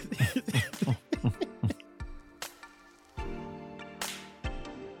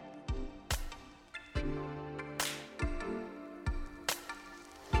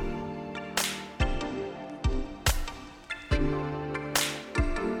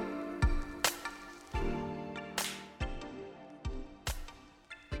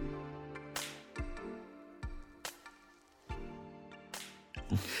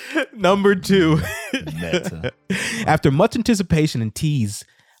 Number 2. After much anticipation and tease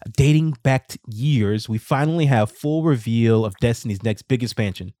dating back to years, we finally have full reveal of Destiny's next big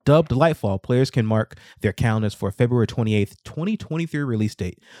expansion. Dubbed Lightfall, players can mark their calendars for February 28th, 2023 release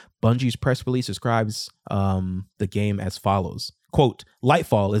date. Bungie's press release describes the game as follows. Quote,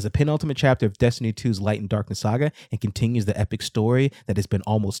 Lightfall is a penultimate chapter of Destiny 2's Light and Darkness saga and continues the epic story that has been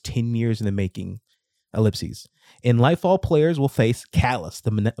almost 10 years in the making. Ellipses. In Lightfall, players will face Callus,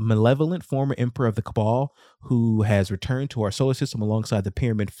 the malevolent former emperor of the Cabal, who has returned to our solar system alongside the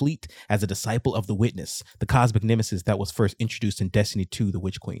Pyramid Fleet as a disciple of the Witness, the cosmic nemesis that was first introduced in Destiny 2, the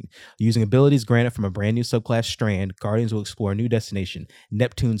Witch Queen. Using abilities granted from a brand new subclass Strand, Guardians will explore a new destination,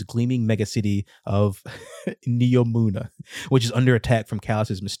 Neptune's gleaming megacity of Neomuna, which is under attack from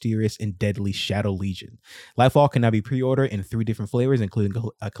Callus's mysterious and deadly Shadow Legion. Lightfall can now be pre-ordered in 3 different flavors, including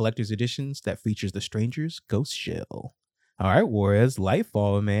a collector's editions that features the Stranger's Ghost Shell. All right, Juarez,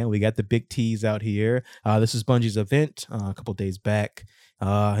 Lightfall, man. We got the big tease out here. This is Bungie's event a couple days back.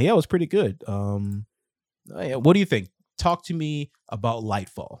 Yeah, it was pretty good. What do you think? Talk to me about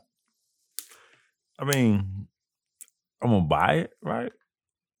Lightfall. I mean, I'm gonna buy it, right?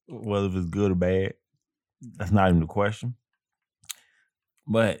 Whether it's good or bad, that's not even the question.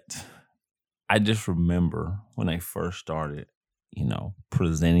 But I just remember when they first started,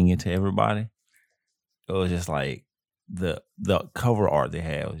 presenting it to everybody. It was just like the cover art they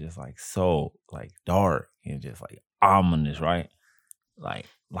had was just like so like dark and just like ominous, right? Like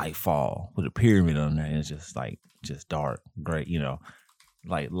Lightfall with a pyramid on there, and it's just like just dark, great,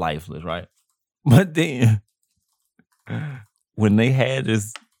 like lifeless, right? But then when they had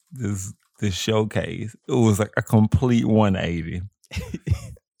this showcase, it was like a complete 180.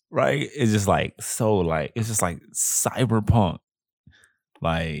 Right? It's just like so like it's just like cyberpunk.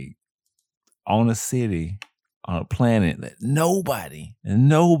 Like on a city, on a planet that nobody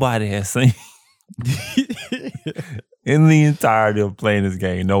has seen. In the entirety of playing this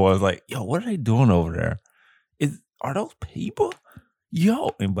game, no one's like, yo, what are they doing over there? Are those people?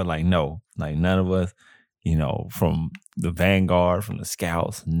 Yo, but like no, like none of us, from the Vanguard, from the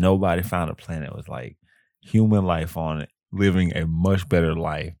Scouts, nobody found a planet with like human life on it, living a much better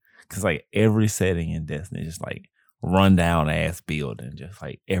life. Cause like every setting in Destiny is just like run down ass building, just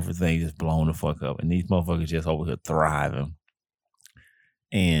like everything just blown the fuck up, and these motherfuckers just over here thriving.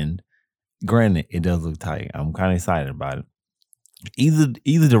 And granted, it does look tight. I'm kind of excited about it.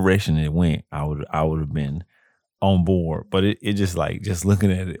 Either direction it went, I would have been on board. But it just like just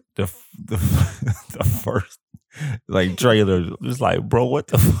looking at it, the first like trailer, just like, bro, what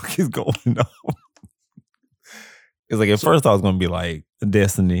the fuck is going on? It's like at first I was gonna be like a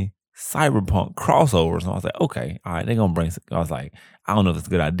Destiny Cyberpunk crossover, so I was like, okay, all right, they're gonna bring. I was like, I don't know if it's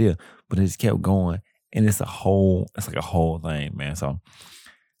a good idea, but it just kept going, and it's like a whole thing, man. So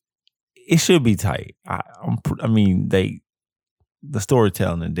it should be tight. The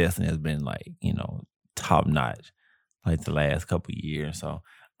storytelling in Destiny has been like, top notch, like the last couple of years. So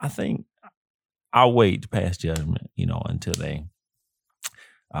I think I'll wait to pass judgment, until they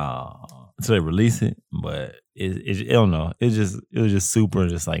release it. But I don't know. It was just super,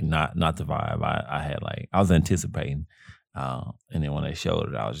 just like not the vibe I had. Like I was anticipating, and then when they showed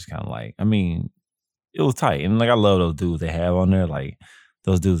it, I was just kind of like, I mean, it was tight, and like I love those dudes they have on there, like.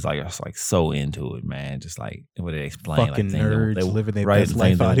 Those dudes like are like so into it, man. Just like what they explain, fucking like nerds they living their best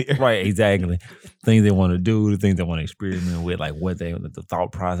life out here. Right, exactly. Things they want to do, the things they want to experiment with, like the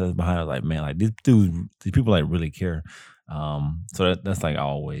thought process behind it. Like man, like these people like really care. So that's like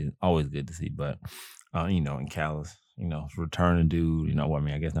always good to see. But in Callus, returning dude.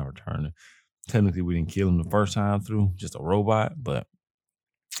 I guess not returning. Technically, we didn't kill him the first time through, just a robot, but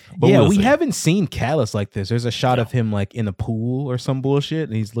yeah, we haven't seen Callus like this. There's a shot of him like in a pool or some bullshit,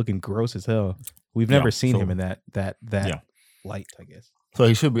 and he's looking gross as hell. We've never seen him in that light, I guess. So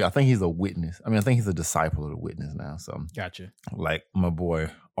he should be. I think he's a witness. I mean, I think he's a disciple of the witness now. So gotcha. Like my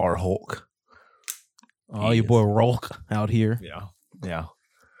boy R Hulk. Oh, your boy Rolk out here. Yeah.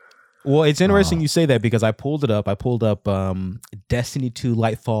 Well, it's interesting you say that because I pulled it up. I pulled up Destiny 2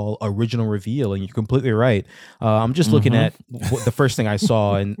 Lightfall original reveal, and you're completely right. I'm just looking at the first thing I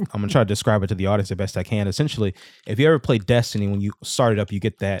saw, and I'm going to try to describe it to the audience the best I can. Essentially, if you ever played Destiny, when you start it up, you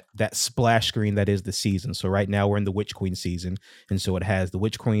get that splash screen that is the season. So right now we're in the Witch Queen season, and so it has the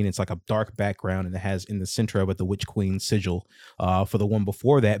Witch Queen. It's like a dark background, and it has in the center of it the Witch Queen sigil. For the one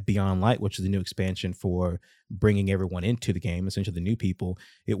before that, Beyond Light, which is the new expansion for bringing everyone into the game, essentially the new people,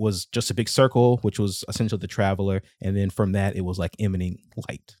 it was just a big circle, which was essentially the Traveler, and then from that it was like emanating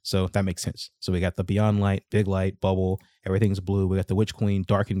light. So that makes sense. So we got the Beyond Light, big light, bubble, everything's blue. We got the Witch Queen,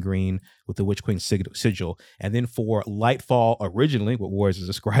 dark and green, with the Witch Queen sigil. And then for Lightfall originally, what Wars is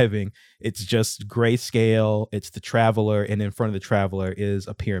describing, it's just grayscale, it's the Traveler, and in front of the Traveler is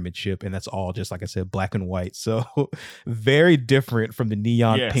a pyramid ship, and that's all just, like I said, black and white. So very different from the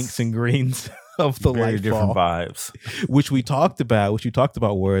neon pinks and greens of the very Lightfall, different vibes, which you talked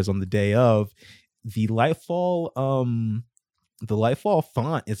about, whereas on the day of the Lightfall, the Lightfall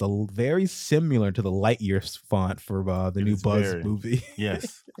font is very similar to the Lightyear font for the new Buzz movie.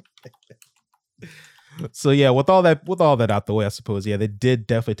 Yes. So yeah, with all that out the way, I suppose, yeah, they did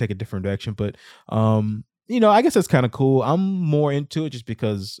definitely take a different direction, but I guess that's kind of cool. I'm more into it just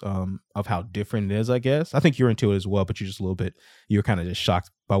because of how different it is, I guess. I think you're into it as well, but you're kind of just shocked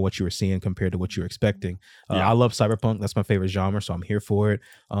by what you were seeing compared to what you were expecting. I love cyberpunk. That's my favorite genre, so I'm here for it.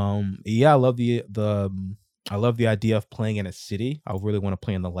 I love the idea of playing in a city. I really want to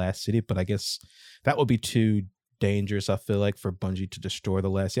play in the last city, but I guess that would be too dangerous, I feel like, for Bungie to destroy the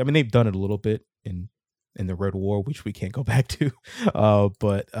last city. I mean, they've done it a little bit in in the Red War, which we can't go back to.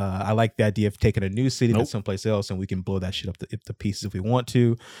 But I like the idea of taking a new city to someplace else, and we can blow that shit up the pieces if we want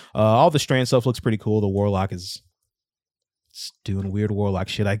to. All the Strand stuff looks pretty cool. The Warlock is doing weird Warlock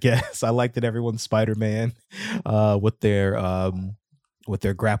shit, I guess. I like that everyone's Spider-Man with their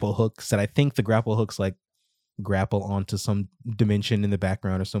grapple hooks. And I think the grapple hooks like grapple onto some dimension in the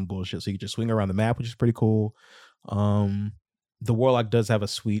background or some bullshit, so you can just swing around the map, which is pretty cool. The Warlock does have a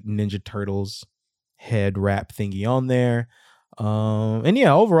sweet Ninja Turtles head wrap thingy on there. And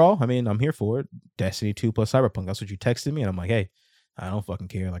yeah, overall, I mean, I'm here for it. Destiny 2 plus Cyberpunk. That's what you texted me, and I'm like, hey, I don't fucking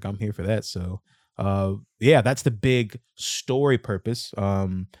care. Like, I'm here for that. So yeah, that's the big story purpose.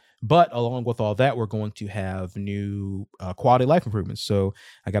 But along with all that, we're going to have new quality of life improvements. So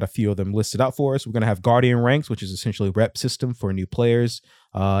I got a few of them listed out for us. We're going to have Guardian Ranks, which is essentially a rep system for new players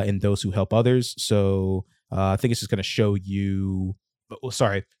and those who help others. So I think it's just going to show you,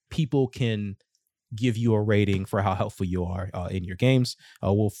 people can give you a rating for how helpful you are in your games.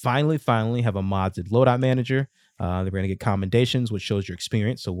 We'll finally have a modded loadout manager. They're going to get commendations, which shows your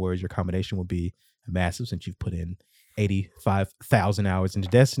experience. So whereas your commendation will be massive since you've put in 85,000 hours into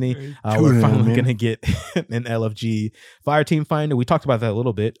Destiny. We're finally going to get an LFG Fireteam Finder. We talked about that a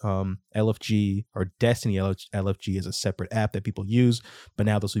little bit. LFG or Destiny LFG is a separate app that people use, but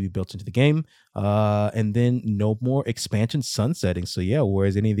now this will be built into the game. And then no more expansion sunsetting. So yeah,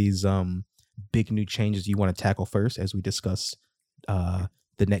 whereas any of these big new changes you want to tackle first as we discuss the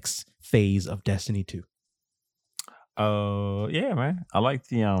next phase of Destiny 2? Yeah, man. I like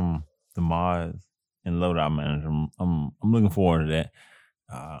the mods and loadout manager. I'm looking forward to that.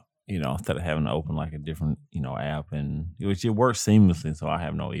 Instead of having to open like a different, app, and which it works seamlessly, so I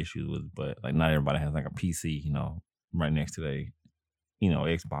have no issues with it. But like not everybody has like a PC, right next to their,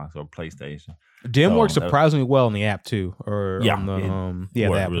 Xbox or PlayStation. Dim works surprisingly well in the app too, or on the the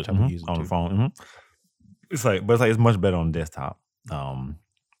app which I'm using on too. the phone. Mm-hmm. It's much better on desktop. But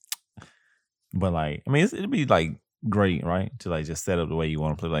like, I mean, it'd be like great, right? To like just set up the way you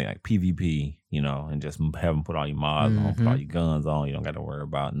want to play, like PvP, and just have them put all your mods on, put all your guns on. You don't got to worry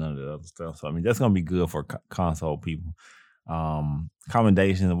about none of the other stuff. So I mean, that's gonna be good for console people.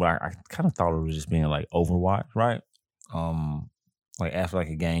 Commendations. What I kind of thought it was just being like Overwatch, right? Like after like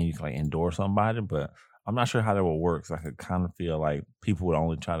a game, you can like endorse somebody, but I'm not sure how that would work. So I could kind of feel like people would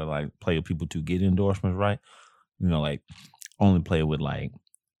only try to like play with people to get endorsements, right? Like only play with like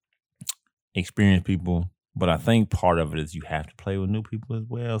experienced people. But I think part of it is you have to play with new people as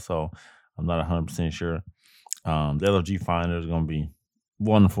well. So I'm not 100% sure. The LFG Finder is going to be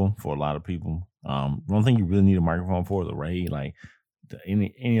wonderful for a lot of people. One thing you really need a microphone for is a raid. Like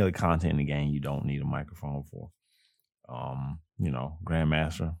any other content in the game, you don't need a microphone for.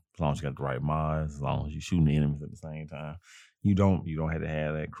 Grandmaster, as long as you got the right mods, as long as you're shooting the enemies at the same time. You don't have to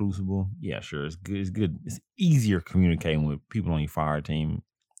have that Crucible. Yeah, sure, it's good. It's good. It's easier communicating with people on your fire team,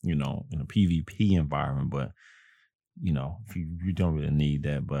 in a PvP environment, but if you don't really need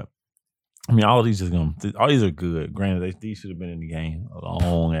that. But I mean, all these are good. Granted, these should have been in the game a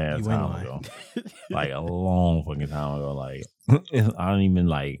long ass time ago, like a long fucking time ago. Like I don't even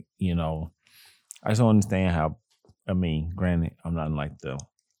like, I just don't understand how. I mean, granted, I'm not in like the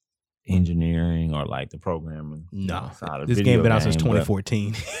engineering or like the programming. No, side of this game been out since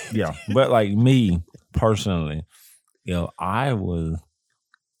 2014. Yeah, but like me personally, I was.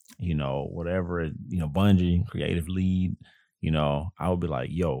 Whatever, Bungie, creative lead, I would be like,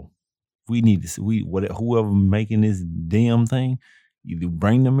 yo, we need to whoever making this damn thing, either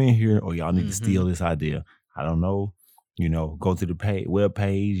bring them in here or y'all need to steal this idea. I don't know, go to the web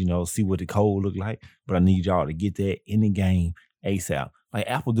page, see what the code look like, but I need y'all to get that in the game ASAP. Like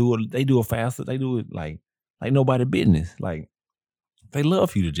Apple do it, they do it faster. They do it like nobody business. Like they love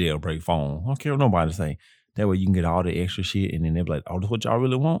for you to jailbreak phone. I don't care what nobody say. That way you can get all the extra shit, and then they're like, "Oh, that's what y'all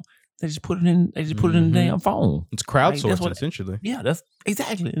really want." They just put it in. They just put it in the damn phone. It's crowdsourced, essentially. Yeah, that's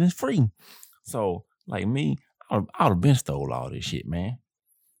exactly, and it's free. So, like me, I would have been stole all this shit, man.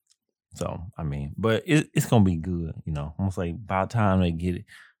 So, I mean, but it's gonna be good. I'm gonna say by the time they get it,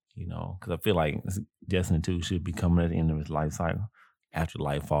 because I feel like Destiny 2 should be coming at the end of its life cycle after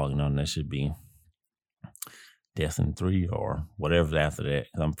Lightfall. And that should be Destiny 3 or whatever's after that.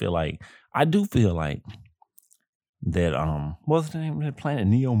 Because I do feel like. That what's the name of that planet?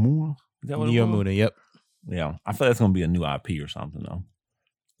 Neomuna? Is that what Neomuna, yep. Yeah. I feel like it's gonna be a new IP or something though.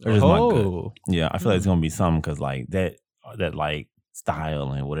 Yeah, I feel like it's gonna be something because like that like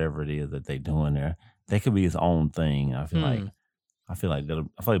style and whatever it is that they doing there, that could be its own thing. I feel like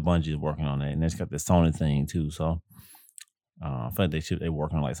Bungie is working on that, and it's got the Sony thing too. So I feel like they're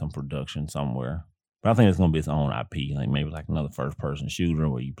working on like some production somewhere. But I think it's gonna be its own IP, like maybe like another first person shooter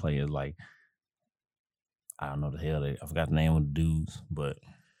where you play as like I don't know the hell I forgot the name of the dudes, but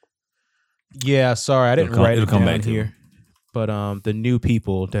yeah, sorry, I didn't write it down back here. But the new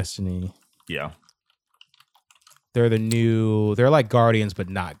people, Destiny. Yeah. They're like Guardians, but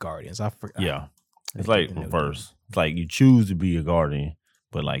not Guardians. I forgot. Yeah. It's like reverse. It's like you choose to be a Guardian,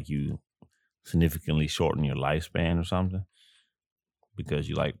 but like you significantly shorten your lifespan or something because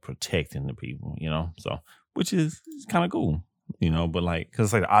you like protecting the people, you know? So, which is kind of cool, you know? But like,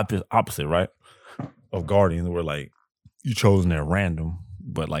 because it's like the opposite, right? Of Guardians, where like you chosen at random,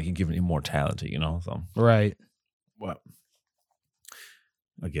 but like you're given immortality, you know? So, right. Well,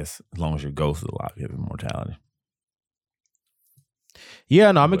 I guess as long as your ghost is alive, you have immortality.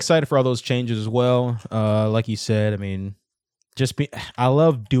 Yeah, no, I'm excited for all those changes as well. Like you said, I mean, I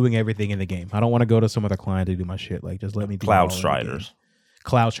love doing everything in the game. I don't want to go to some other client to do my shit. Like, just let me do Cloud Striders.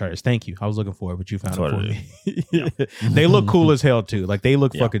 Cloud Striders. Thank you. I was looking for it, but you found it for me. Yeah. They look cool as hell too. Like, they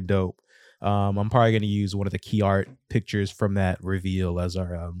look fucking dope. I'm probably going to use one of the key art pictures from that reveal as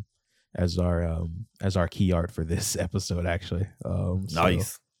our key art for this episode, actually.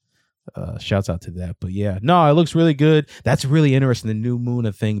 Nice. Shouts out to that. But yeah, no, it looks really good. That's really interesting. The new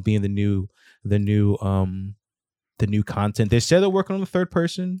Muna thing being the new content. They said they're working on a third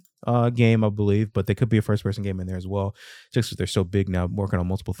person game, I believe, but they could be a first person game in there as well. Just because they're so big now, working on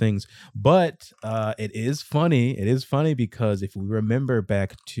multiple things. But it is funny. It is funny because if we remember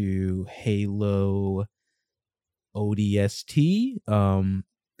back to Halo ODST,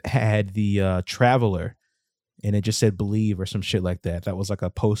 had the Traveler. And it just said "believe" or some shit like that. That was like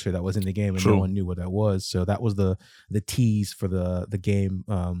a poster that was in the game, and no one knew what that was. So that was the tease for the game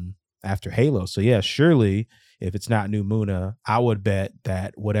after Halo. So yeah, surely if it's not New Muna, I would bet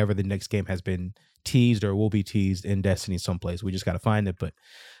that whatever the next game has been teased or will be teased in Destiny someplace. We just got to find it. But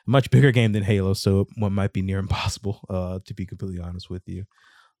a much bigger game than Halo, so one might be near impossible. To be completely honest with you.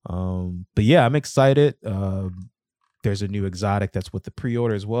 But yeah, I'm excited. There's a new exotic that's with the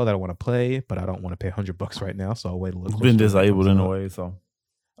pre-order as well that I want to play, but I don't want to pay $100 right now, so I'll wait a little. It's been disabled in a way, so.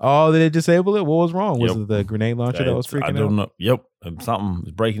 Oh, they disabled it? What was wrong? Was it the grenade launcher that was freaking out? I don't know. Yep, something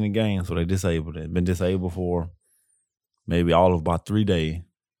is breaking the game, so they disabled it. It's been disabled for maybe all of about 3 days.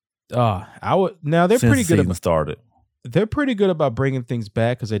 Now they're pretty good. Since started. They're pretty good about bringing things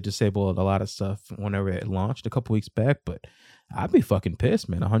back because they disabled a lot of stuff whenever it launched a couple weeks back. But I'd be fucking pissed,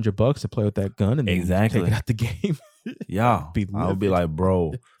 man. $100 to play with that gun and then take it out the game. Yeah, I would be like,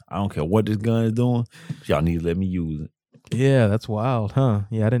 bro, I don't care what this gun is doing. Y'all need to let me use it. Yeah, that's wild, huh?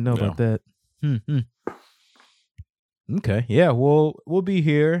 Yeah, I didn't know about that. Okay, yeah, we'll be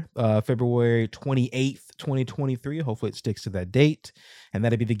here February 28th, 2023. Hopefully it sticks to that date, and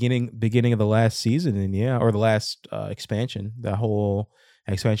that'll be the beginning of the last season, and or the last expansion. That whole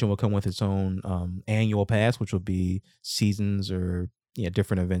expansion will come with its own annual pass, which will be seasons or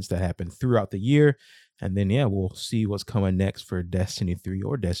different events that happen throughout the year. And then, we'll see what's coming next for Destiny 3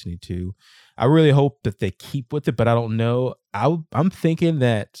 or Destiny 2. I really hope that they keep with it, but I don't know. I'm thinking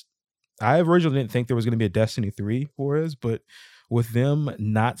that I originally didn't think there was going to be a Destiny 3 for us, but with them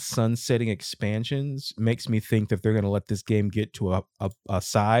not sunsetting expansions makes me think that they're going to let this game get to a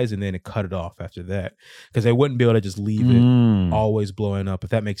size and then cut it off after that, because they wouldn't be able to just leave it always blowing up, if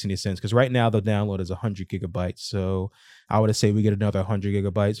that makes any sense. Because right now the download is 100 gigabytes. So I would say we get another 100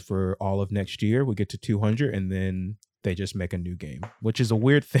 gigabytes for all of next year. We get to 200 and then they just make a new game, which is a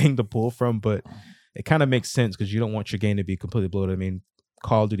weird thing to pull from, but it kind of makes sense because you don't want your game to be completely bloated. I mean,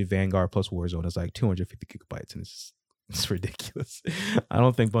 Call of Duty Vanguard plus Warzone is like 250 gigabytes and it's ridiculous. I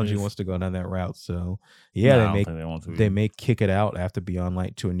don't think Bungie wants to go down that route. So they may kick it out after Beyond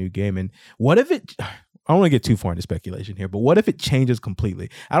Light to a new game. And what if it, I don't want to get too far into speculation here, but what if it changes completely?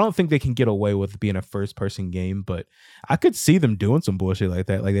 I don't think they can get away with being a first person game, but I could see them doing some bullshit like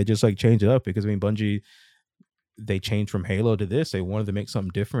that. Like they just like change it up, because I mean, Bungie, they changed from Halo to this. They wanted to make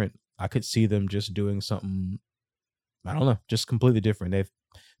something different. I could see them just doing something, I don't know, just completely different. They've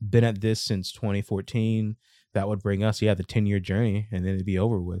been at this since 2014. That would bring us, the 10-year journey, and then it'd be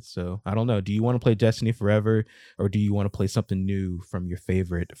over with. So I don't know. Do you want to play Destiny forever, or do you want to play something new from your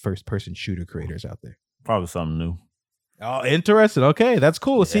favorite first-person shooter creators out there? Probably something new. Oh, interesting. Okay, that's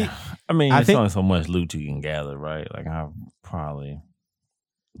cool. Yeah. See, I mean, it's only so much loot you can gather, right? Like I probably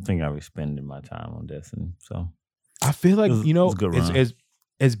think I'll be spending my time on Destiny. So I feel like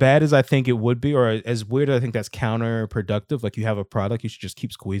as bad as I think it would be, or as weird as I think that's counterproductive. Like you have a product, you should just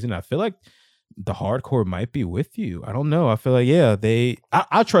keep squeezing. I feel like the hardcore might be with you. I don't know. I feel like,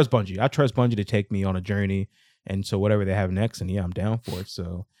 I trust Bungie. I trust Bungie to take me on a journey. And so whatever they have next, and I'm down for it.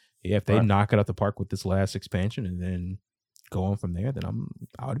 So if they knock it out the park with this last expansion and then go on from there, then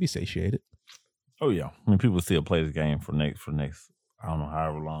I would be satiated. Oh yeah. I mean, people still play the game for next, I don't know,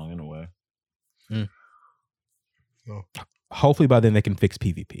 however long anyway. So hopefully by then they can fix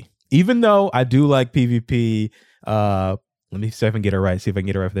PvP. Even though I do like PvP, let me see if I can get it right. See if I can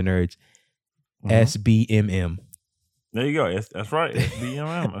get it right for the nerds. SBMM. There you go. That's right.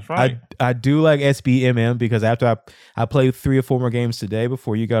 SBMM. That's right. I do like SBMM because after I played 3 or 4 more games today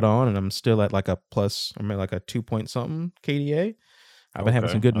before you got on, and I'm still at like a plus. I'm at like a 2 point something KDA. I've been having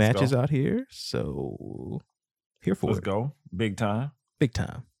some good matches out here, so here for it. Let's go. Big time. Big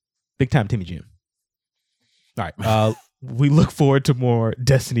time. Big time Timmy Jim. All right. We look forward to more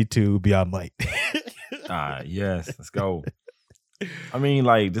Destiny 2 Beyond Light. Yes. Let's go. I mean,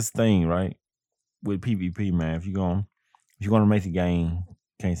 like this thing, right? With PvP, man, if you're gonna make the game,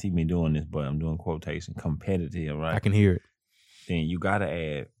 can't see me doing this, but I'm doing quotation, competitive, right? I can hear it. Then you gotta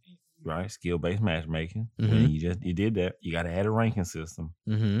add, right, skill-based matchmaking. Mm-hmm. You did that. You gotta add a ranking system.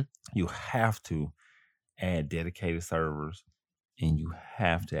 Mm-hmm. You have to add dedicated servers, and you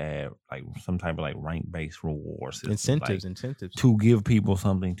have to add like some type of like rank-based reward system. Incentives to give people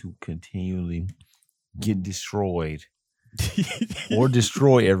something to continually get destroyed. Or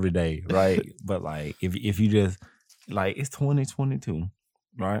destroy every day, right? But like if you just like it's 2022,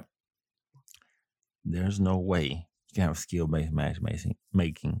 right? There's no way you can have skill-based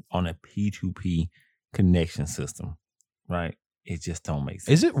matchmaking on a P2P connection system, right? It just don't make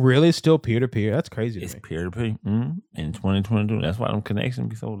sense. Is it really still peer-to-peer? That's crazy. It's peer-to-peer in 2022. That's why them connections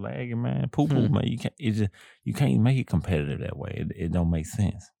be so lagging, man. Poo-poo, man. You can't make it competitive that way. It don't make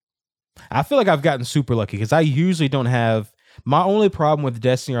sense. I feel like I've gotten super lucky because I usually don't have. My only problem with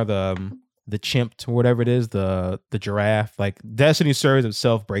Destiny are the chimp or whatever it is, the giraffe. Like Destiny serves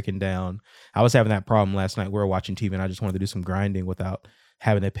itself breaking down. I was having that problem last night. We were watching TV and I just wanted to do some grinding without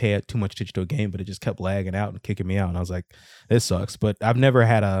having to pay too much attention to a game, but it just kept lagging out and kicking me out. And I was like, this sucks. But I've never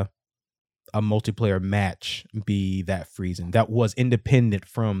had a multiplayer match be that freezing. That was independent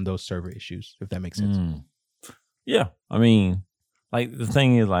from those server issues, if that makes sense. Yeah. I mean, like the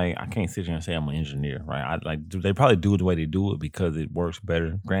thing is, like I can't sit here and say I'm an engineer, right? They probably do it the way they do it because it works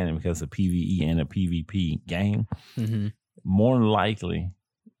better. Granted, because it's a PvE and a PvP game, more than likely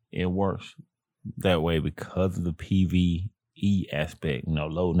it works that way because of the PvE aspect. You know,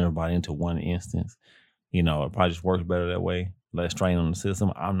 loading everybody into one instance. You know, it probably just works better that way. Less strain on the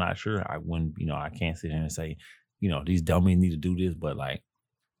system. I'm not sure. I wouldn't. You know, I can't sit here and say, you know, these dummies need to do this, but like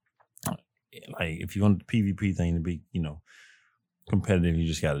if you want the PvP thing to be, you know, competitive, you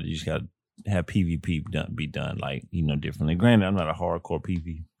just gotta have PvP be done like, you know, differently. Granted, I'm not a hardcore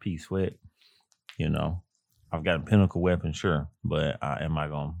PvP sweat, you know. I've got a pinnacle weapon, sure, but am I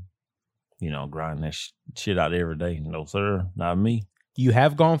gonna, you know, grind that shit out every day? No, sir, not me. You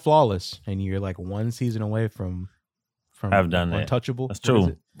have gone flawless, and you're like one season away from I've done that. Untouchable. That's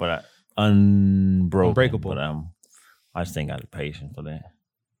true, but unbreakable. But I just ain't got the patience for that,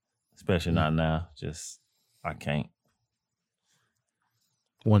 especially not now. Just I can't.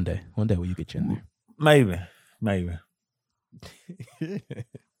 One day will you get you in there? Maybe.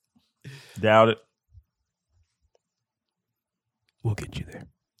 Doubt it. We'll get you there.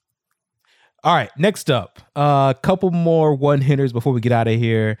 All right, next up, a couple more one-hitters before we get out of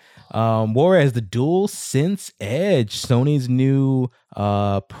here. Warrior has the DualSense Edge, Sony's new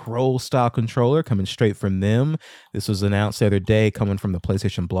pro-style controller coming straight from them. This was announced the other day, coming from the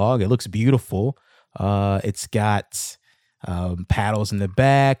PlayStation blog. It looks beautiful. It's got paddles in the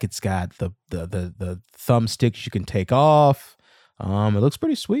back. It's got the thumbsticks you can take off. It looks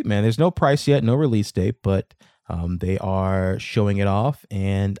pretty sweet, man. There's no price yet, no release date, but they are showing it off,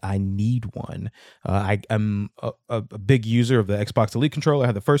 and I need one. I'm a big user of the Xbox Elite controller. I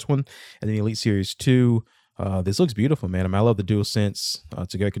had the first one, and then the Elite Series 2. This looks beautiful, man. I mean, I love the DualSense.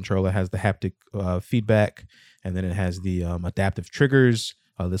 It's a great controller. It has the haptic feedback, and then it has the adaptive triggers.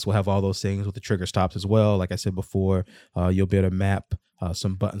 This will have all those things with the trigger stops as well. Like I said before, you'll be able to map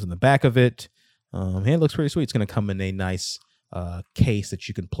some buttons on the back of it. And it looks pretty sweet. It's going to come in a nice case that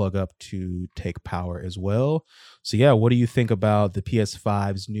you can plug up to take power as well. So yeah, what do you think about the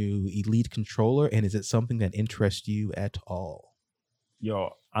PS5's new Elite controller, and is it something that interests you at all?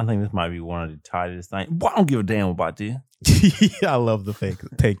 Yo, I think this might be one of the tightest things. Boy, I don't give a damn about this. I love the fake.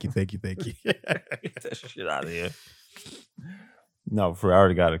 Thank you. Get that shit out of here. No, I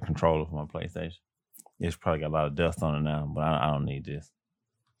already got a controller for my PlayStation. It's probably got a lot of dust on it now, but I don't need this.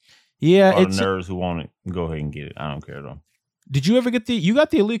 Yeah, all the nerds who want it, go ahead and get it. I don't care though. Did you ever get you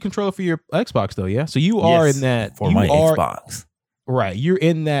got the Elite controller for your Xbox though, yeah? So you are in that for my Xbox. Right. You're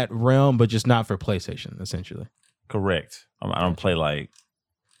in that realm, but just not for PlayStation, essentially. Correct. I don't play like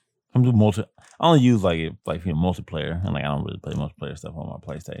I'm doing I only use like multiplayer, and like I don't really play multiplayer stuff on my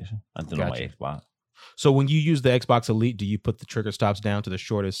PlayStation. I do it on my Xbox. So when you use the Xbox Elite, do you put the trigger stops down to the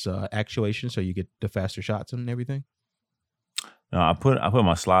shortest actuation so you get the faster shots and everything? No, I put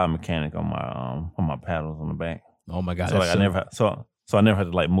my slide mechanic on my paddles on the back. Oh my god! So like I never had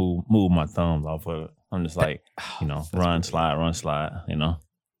to like move my thumbs off of it. I'm just like, run, slide,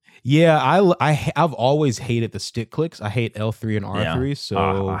 Yeah, I've always hated the stick clicks. I hate L3 and R3.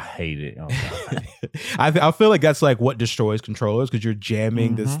 So I hate it. Oh, I feel like that's like what destroys controllers because you're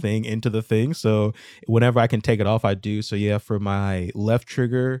jamming this thing into the thing. So whenever I can take it off, I do. So yeah, for my left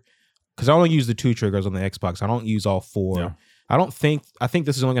trigger, because I only use the 2 triggers on the Xbox. I don't use all 4. Yeah. I think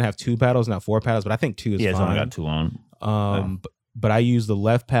this is only gonna have 2 paddles, not 4 paddles, but I think 2 is fine. It's only got 2 on. But I use the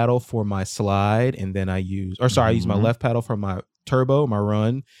left paddle for my slide, and then I use my left paddle for my turbo, my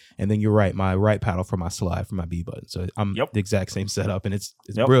run, and then you're right, my right paddle for my slide for my B button. So I'm the exact same setup, and it's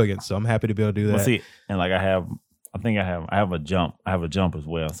brilliant. So I'm happy to be able to do that. Well, see, and like I have a jump. I have a jump as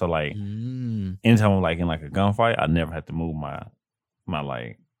well. So like anytime I'm like in like a gunfight, I never have to move my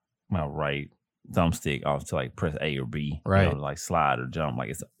right thumbstick off to like press A or B, right? Like slide or jump.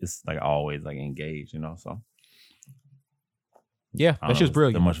 Like it's like always like engaged, So yeah, that's just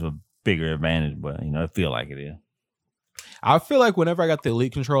brilliant. It's much of a bigger advantage, but it feel like it is. I feel like whenever I got the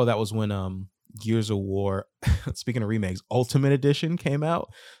Elite controller, that was when Gears of War, speaking of remakes, Ultimate Edition came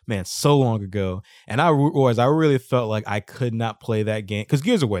out. Man, so long ago. And I really felt like I could not play that game. Because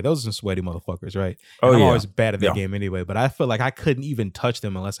Gears of War, those are some sweaty motherfuckers, right? And I'm always bad at that game anyway. But I felt like I couldn't even touch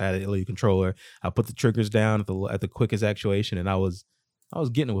them unless I had an Elite controller. I put the triggers down at the quickest actuation, and I was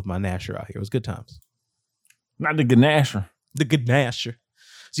getting it with my Gnasher out here. It was good times. Not the Gnasher. The Gnasher.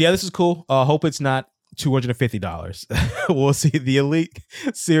 So yeah, this is cool. Hope it's not $250. We'll see. The Elite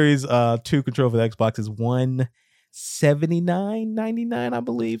Series 2 controller for the Xbox is $179.99, I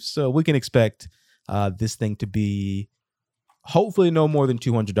believe. So we can expect this thing to be hopefully no more than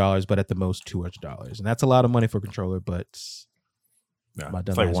 $200, but at the most $200. And that's a lot of money for a controller, but it's like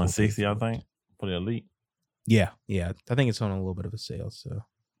 $160, I think, for the Elite. Yeah. I think it's on a little bit of a sale. So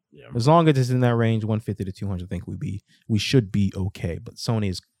as long as it's in that range, $150 to $200, I think we should be okay. But Sony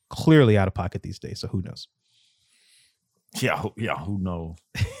is clearly out of pocket these days, so who knows? Yeah, who knows?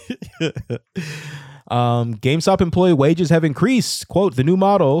 GameStop employee wages have increased. Quote, the new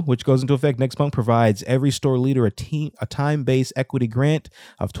model, which goes into effect next month, provides every store leader a time-based equity grant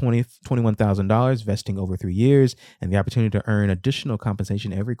of $21,000 vesting over 3 years and the opportunity to earn additional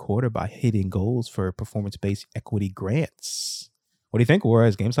compensation every quarter by hitting goals for performance-based equity grants. What do you think,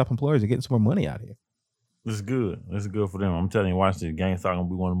 Whereas GameStop employers are getting some more money out here? This is good. This is good for them. I'm telling you, watch this. GameStop gonna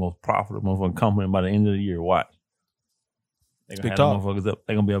be one of the most profitable motherfucking companies by the end of the year. Watch. They're gonna have motherfuckers up.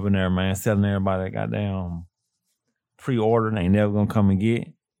 They're gonna be up in there, man, selling everybody that goddamn pre-order and they never gonna come and get.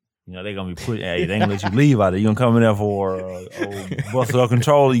 They're gonna be putting, hey, they ain't gonna let you leave out there. You're gonna come in there for Buster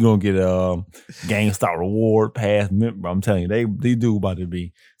Controller. You're gonna get a GameStop reward pass. I'm telling you, they do about to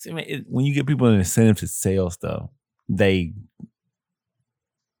be. See, man, when you get people an incentive to sell stuff, they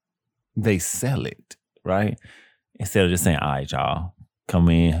sell it, right? Instead of just saying, all right, y'all, come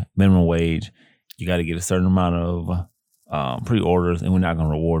in, minimum wage, you got to get a certain amount of pre-orders and we're not going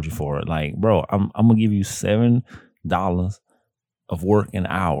to reward you for it. Like, bro, I'm going to give you $7 of work an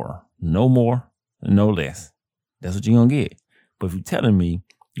hour. No more, no less. That's what you're going to get. But if you're telling me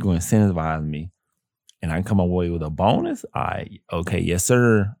you're going to incentivize me and I can come away with a bonus, okay, yes,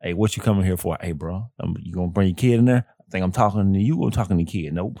 sir. Hey, what you coming here for? Hey, bro, you going to bring your kid in there? I think I'm talking to you. I'm talking to the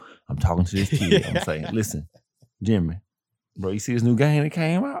kid. Nope. I'm talking to this kid. I'm saying, listen, Jimmy, bro, you see this new game that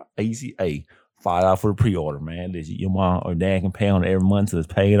came out? Hey, you see, $5 for the pre-order, man. Your mom or dad can pay on it every month till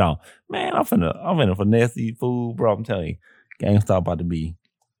it's paid off. Man, I'm finna finesse these food, bro. I'm telling you, GameStop about to be,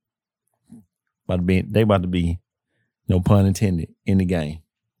 no pun intended, in the game.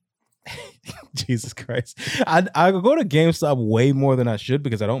 Jesus Christ. I go to GameStop way more than I should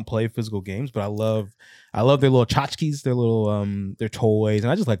because I don't play physical games, but I love their little tchotchkes, their little their toys,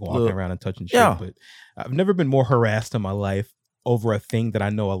 and I just like walking around and touching shit. Yeah. But I've never been more harassed in my life over a thing that I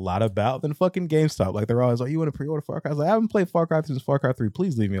know a lot about than fucking GameStop. Like they're always like, you want to pre-order Far Cry? I was like, I haven't played Far Cry since Far Cry 3.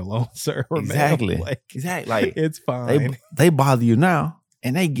 Please leave me alone, sir. Exactly. Exactly. Like it's fine. They bother you now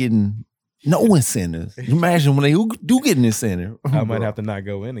and they getting no incentives. Imagine when they do get an incentive. I might have to not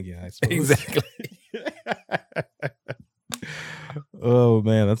go in again, I suppose. Exactly. Oh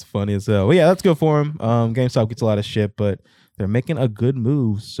man, that's funny as hell. Well, yeah, that's good for them. GameStop gets a lot of shit, but they're making a good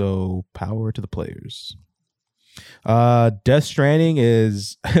move, so power to the players. Death Stranding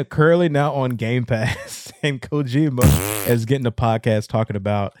is currently now on Game Pass, and Kojima is getting a podcast talking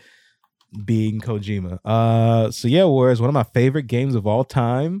about being Kojima. So yeah, whereas one of my favorite games of all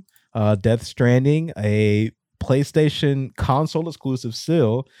time, Death Stranding, a PlayStation console exclusive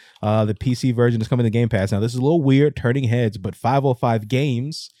still. The PC version is coming to Game Pass. Now, this is a little weird, turning heads, but 505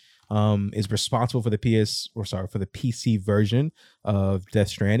 Games is responsible for the PC version of Death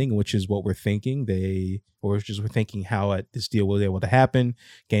Stranding, which is what we're thinking. We're thinking how this deal was able to happen.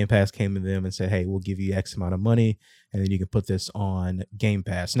 Game Pass came to them and said, hey, we'll give you X amount of money, and then you can put this on Game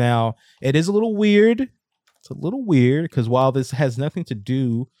Pass. Now, it is a little weird. It's a little weird because while this has nothing to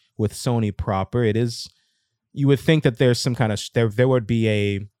do with Sony proper, you would think that there's some kind of, there would be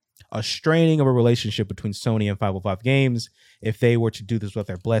a straining of a relationship between Sony and 505 Games if they were to do this with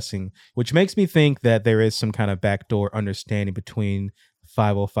their blessing, which makes me think that there is some kind of backdoor understanding between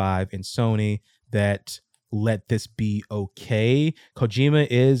 505 and Sony that let this be okay. Kojima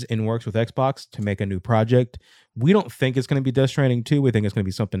is in works with Xbox to make a new project. We don't think it's going to be Death Stranding 2. We think it's going to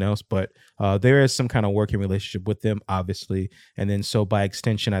be something else, but there is some kind of working relationship with them, obviously. And then so by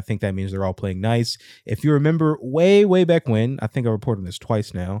extension, I think that means they're all playing nice. If you remember way, way back when, I think I reported this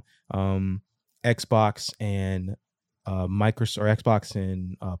twice now, Xbox and Xbox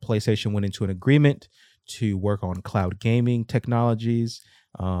and PlayStation went into an agreement to work on cloud gaming technologies.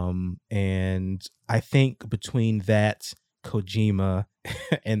 And I think between that, Kojima,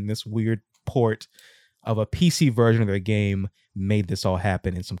 and this weird port of a PC version of their game made this all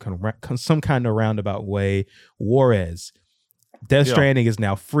happen in some kind of roundabout way. Whereas Death Stranding is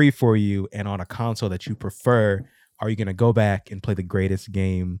now free for you and on a console that you prefer. Are you going to go back and play the greatest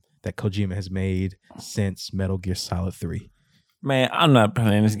game that Kojima has made since Metal Gear Solid 3? Man, I'm not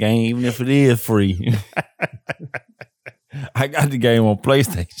playing this game even if it is free. I got the game on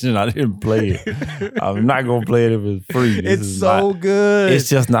PlayStation. I didn't play it. I'm not going to play it if it's free. It's so good. It's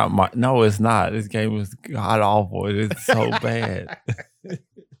just not my... No, it's not. This game is god awful. It's so bad.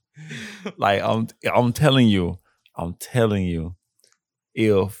 Like, I'm telling you,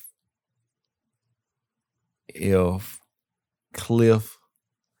 if Cliff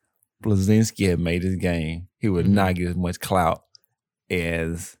Bleszinski had made this game, he would not get as much clout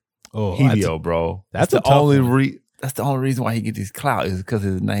as Hideo, bro. That's the only That's the only reason why he gets his clout is because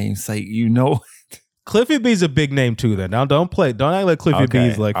his namesake, Cliffy B's a big name too. Then now don't act like Cliffy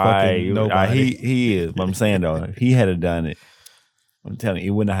B's like fucking nobody. He is, but I'm saying though, if he had done it, I'm telling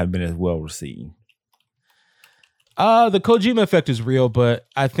you, it would not have been as well received. The Kojima effect is real, but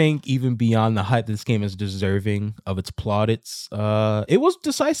I think even beyond the hype, this game is deserving of its plaudits. It was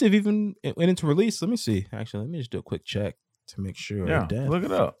decisive even when it's released. Let me see. Actually, let me just do a quick check to make sure. Yeah, look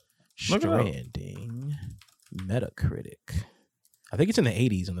it up. Stranding. Metacritic. I think it's in the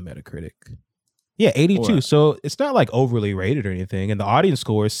 80s on the Metacritic. Yeah, 82. What? So it's not like overly rated or anything. And the audience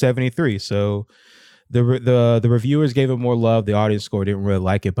score is 73. So the reviewers gave it more love. The audience score didn't really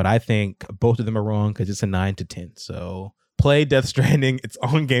like it. But I think both of them are wrong because it's a 9 to 10. So play Death Stranding. It's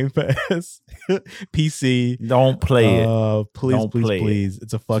on Game Pass. PC. Don't play it. Please.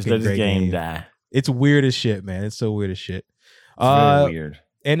 It's a fucking great game. Die. It's weird as shit, man. It's so weird as shit. It's very weird.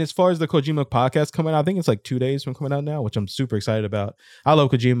 And as far as the Kojima podcast coming out, I think it's like 2 days from coming out now, which I'm super excited about. I love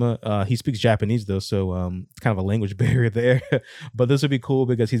Kojima. He speaks Japanese though, so it's kind of a language barrier there. But this would be cool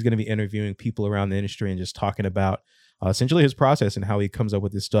because he's going to be interviewing people around the industry and just talking about essentially his process and how he comes up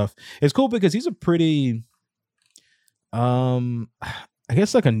with this stuff. It's cool because he's a pretty, I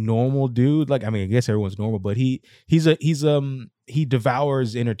guess like a normal dude. Like, I mean, I guess everyone's normal, but he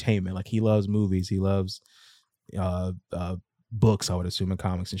devours entertainment. Like he loves movies. He loves books, I would assume, and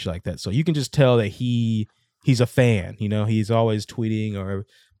comics and shit like that. So you can just tell that he's a fan. You know, he's always tweeting or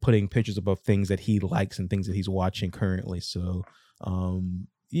putting pictures about things that he likes and things that he's watching currently. So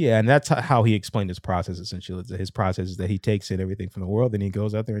yeah, and that's how he explained his process. Essentially, his process is that he takes in everything from the world and he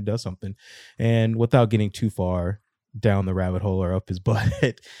goes out there and does something. And without getting too far down the rabbit hole or up his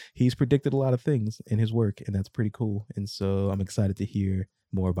butt, he's predicted a lot of things in his work, and that's pretty cool. And so I'm excited to hear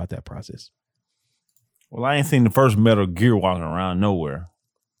more about that process. Well, I ain't seen the first Metal Gear walking around nowhere.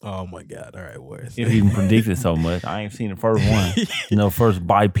 Oh my God! All right, where? It even predicted so much. I ain't seen the first one. First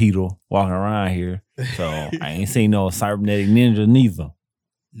bipedal walking around here. So I ain't seen no cybernetic ninja neither.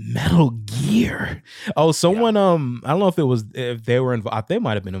 Metal Gear. Oh, someone. I don't know if they were involved. They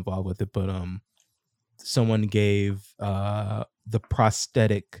might have been involved with it, but someone gave the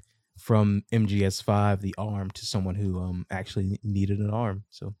prosthetic from MGS5, the arm, to someone who actually needed an arm.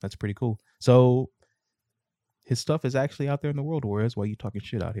 So that's pretty cool. So his stuff is actually out there in the world, whereas why you talking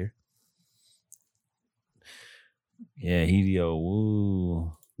shit out here? Yeah, Hideo,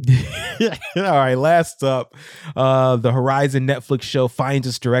 woo. All right, last up, the Horizon Netflix show finds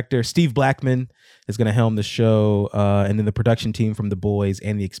its director. Steve Blackman is going to helm the show, and then the production team from The Boys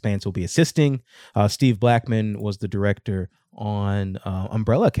and The Expanse will be assisting. Steve Blackman was the director on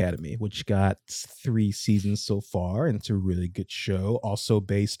Umbrella Academy, which got 3 seasons so far, and it's a really good show. Also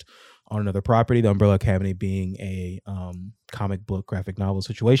based on another property, the Umbrella Academy being a comic book graphic novel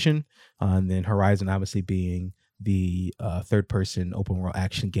situation, and then Horizon obviously being the third-person open world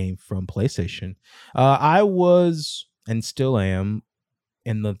action game from PlayStation. I was and still am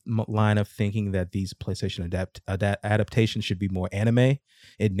in the line of thinking that these PlayStation adaptations should be more anime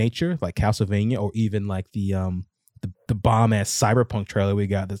in nature, like Castlevania, or even like the bomb-ass Cyberpunk trailer we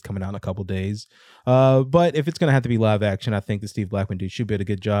got that's coming out in a couple days. But if it's going to have to be live action, I think the Steve Blackman dude should be able to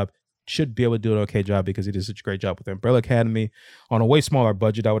do a good job. Should be able to do an okay job because he did such a great job with the Umbrella Academy on a way smaller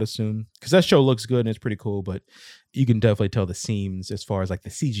budget, I would assume, because that show looks good and it's pretty cool, but you can definitely tell the seams as far as like the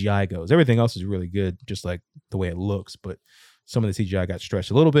CGI goes. Everything else is really good, just like the way it looks, but some of the CGI got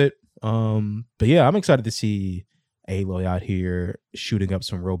stretched a little bit. But yeah, I'm excited to see Aloy out here shooting up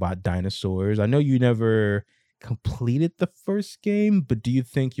some robot dinosaurs. I know you never completed the first game, but do you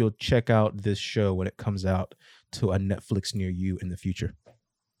think you'll check out this show when it comes out to a Netflix near you in the future?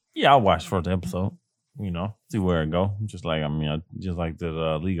 Yeah, I'll watch the first episode. See where it go. Just like just like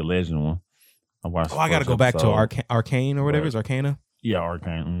the League of Legends one. I watched. I gotta go back to Arcane or whatever. Is Arcana? Yeah,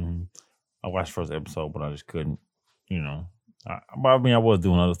 Arcane. Mm-hmm. I watched the first episode, but I just couldn't. I was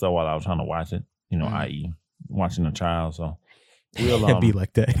doing other stuff while I was trying to watch it. I.e., watching a child. So it'd be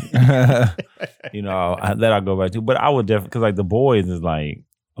like that. That I'll go back to. But I would definitely, because like The Boys is like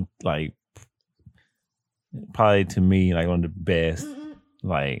probably to me like one of the best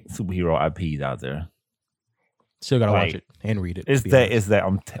like superhero IPs out there. Still gotta watch it and read it. It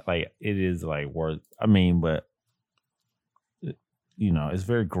is like worth. But it's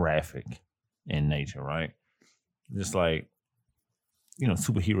very graphic in nature, right? Just like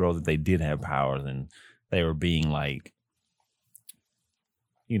superheroes that they did have powers and they were being like,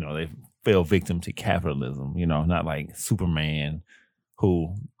 they fell victim to capitalism. Not like Superman,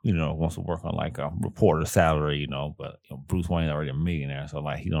 who wants to work on like a reporter salary, but Bruce Wayne's already a millionaire, so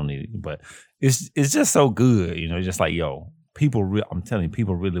like he don't need it. But it's just so good, just like people. I'm telling you,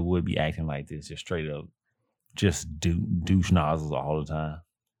 people really would be acting like this, just straight up, just douche nozzles all the time,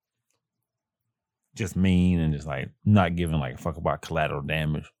 just mean and just like not giving like a fuck about collateral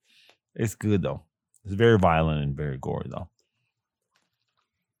damage. It's good though. It's very violent and very gory though.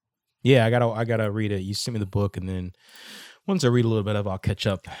 Yeah, I gotta read it. You sent me the book, and then once I read a little bit of it, I'll catch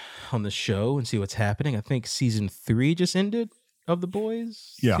up on the show and see what's happening. I think season 3 just ended of The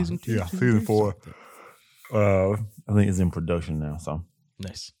Boys. Yeah, season 2, yeah, season 4. I think it's in production now. So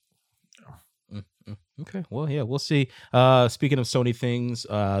nice. Okay, well, yeah, we'll see. Speaking of Sony things,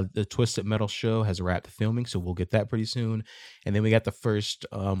 the Twisted Metal show has wrapped filming, so we'll get that pretty soon. And then we got the first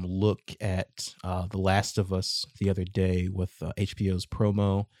look at The Last of Us the other day with HBO's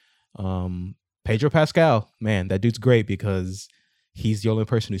promo. Pedro Pascal, man, that dude's great because he's the only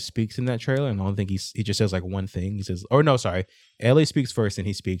person who speaks in that trailer, and I don't think he just says like one thing. He says, or no, sorry, Ellie speaks first, and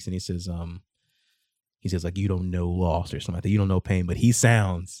he speaks, and he says like, you don't know loss or something like that. You don't know pain, but he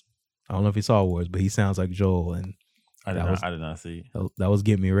sounds. I don't know if he saw words, but he sounds like Joel, and I did not see. That was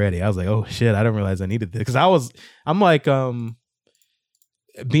getting me ready. I was like, oh shit, I didn't realize I needed this because I'm like, being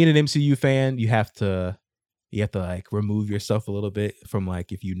an MCU fan, you have to like remove yourself a little bit from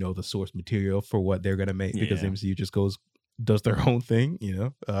like if you know the source material for what they're gonna make, because MCU just does their own thing,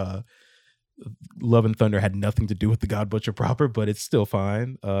 Love and Thunder had nothing to do with the God Butcher proper, but it's still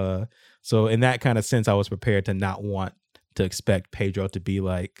fine. So in that kind of sense, I was prepared to not want to expect Pedro to be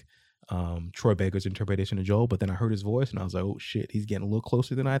like Troy Baker's interpretation of Joel, but then I heard his voice and I was like, oh shit, he's getting a little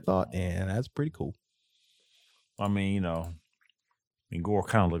closer than I thought, and that's pretty cool. Gore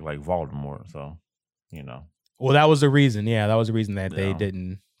kind of looked like Voldemort, so Well, that was the reason. Yeah, that was the reason that they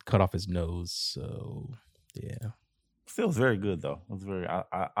didn't cut off his nose. So, yeah. Still was very good, though. It was very.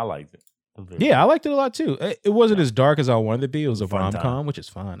 I liked it. I liked it a lot, too. It wasn't as dark as I wanted it to be. It was a rom-com, which is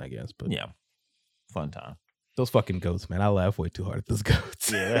fine, I guess. But yeah, fun time. Those fucking goats, man. I laugh way too hard at those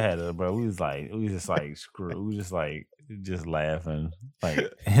goats. Yeah, they had it, bro. We was just like, screw. We was just laughing.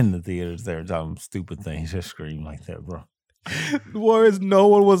 Like, in the theaters, they were talking stupid things. Just scream like that, bro. Whereas no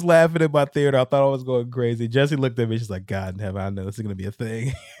one was laughing in my theater. I thought I was going crazy. Jesse looked at me. She's like, God in heaven, I know this is going to be a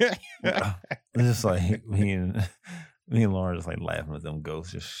thing. It's just like me and Lauren just like laughing at them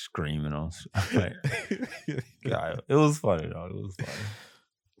ghosts just screaming on. Like, God, it was funny, though. It was funny.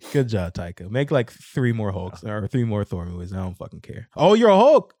 Good job, Taika. Make like 3 more Hulks or 3 more Thor movies. I don't fucking care. Oh, you're a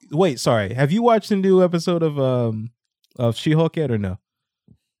Hulk. Wait, sorry. Have you watched the new episode of She-Hulk yet or no?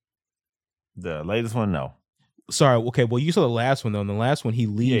 The latest one, no. Sorry. Okay. Well, you saw the last one though. In the last one, he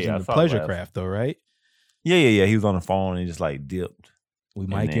leaves in the pleasure craft, though, right? Yeah. He was on the phone and he just like dipped. We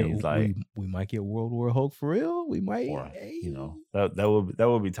might get like, we might get World War Hulk for real. We might, that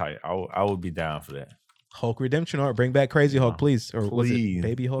would be tight. I would be down for that. Hulk redemption arc, bring back Crazy Hulk, please, or was it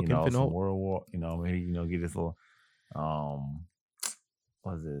Baby Hulk, Infinite Hulk? World War, maybe get this little,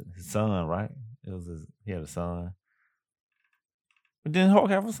 was it his son? Right? He had a son. But didn't Hulk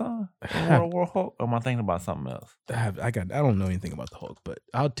have a son? World War Hulk? Or am I thinking about something else? I don't know anything about the Hulk, but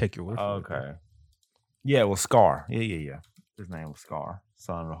I'll take your word for it. Okay. Yeah, it was Scar. Yeah. His name was Scar,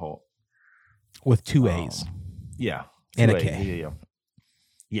 son of the Hulk. With 2 A's. Yeah. And a K. Yeah.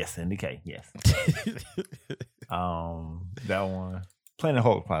 Yes, and the K. Yes. That one. Planet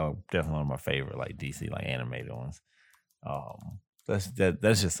Hulk probably definitely one of my favorite, like DC, like animated ones. That's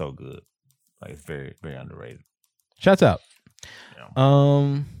just so good. Like it's very, very underrated. Shouts out.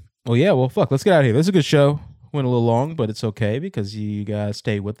 Yeah. Well, fuck. Let's get out of here. This is a good show. Went a little long, but it's okay because you guys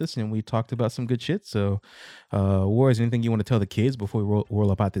stayed with us and we talked about some good shit. So, Warriors, anything you want to tell the kids before we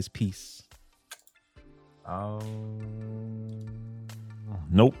roll about this piece?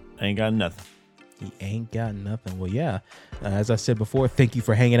 Nope. Ain't got nothing. He ain't got nothing. Well, yeah. As I said before, thank you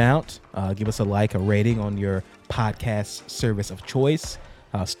for hanging out. Give us a like, a rating on your podcast service of choice.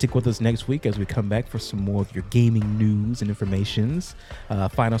 Stick with us next week as we come back for some more of your gaming news and informations.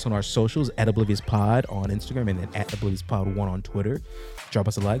 Find us on our socials at ObliviousPod on Instagram and then at ObliviousPod1 on Twitter. Drop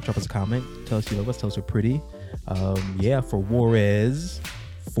us a like, drop us a comment. Tell us you love us. Tell us we're pretty. For Juarez,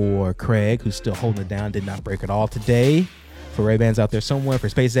 for Craig, who's still holding it down, did not break it all today. For Ray-Bans out there somewhere, for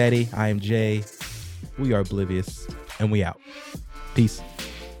Space Daddy, I am Jay. We are Oblivious, and we out. Peace.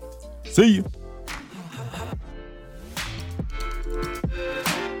 See you.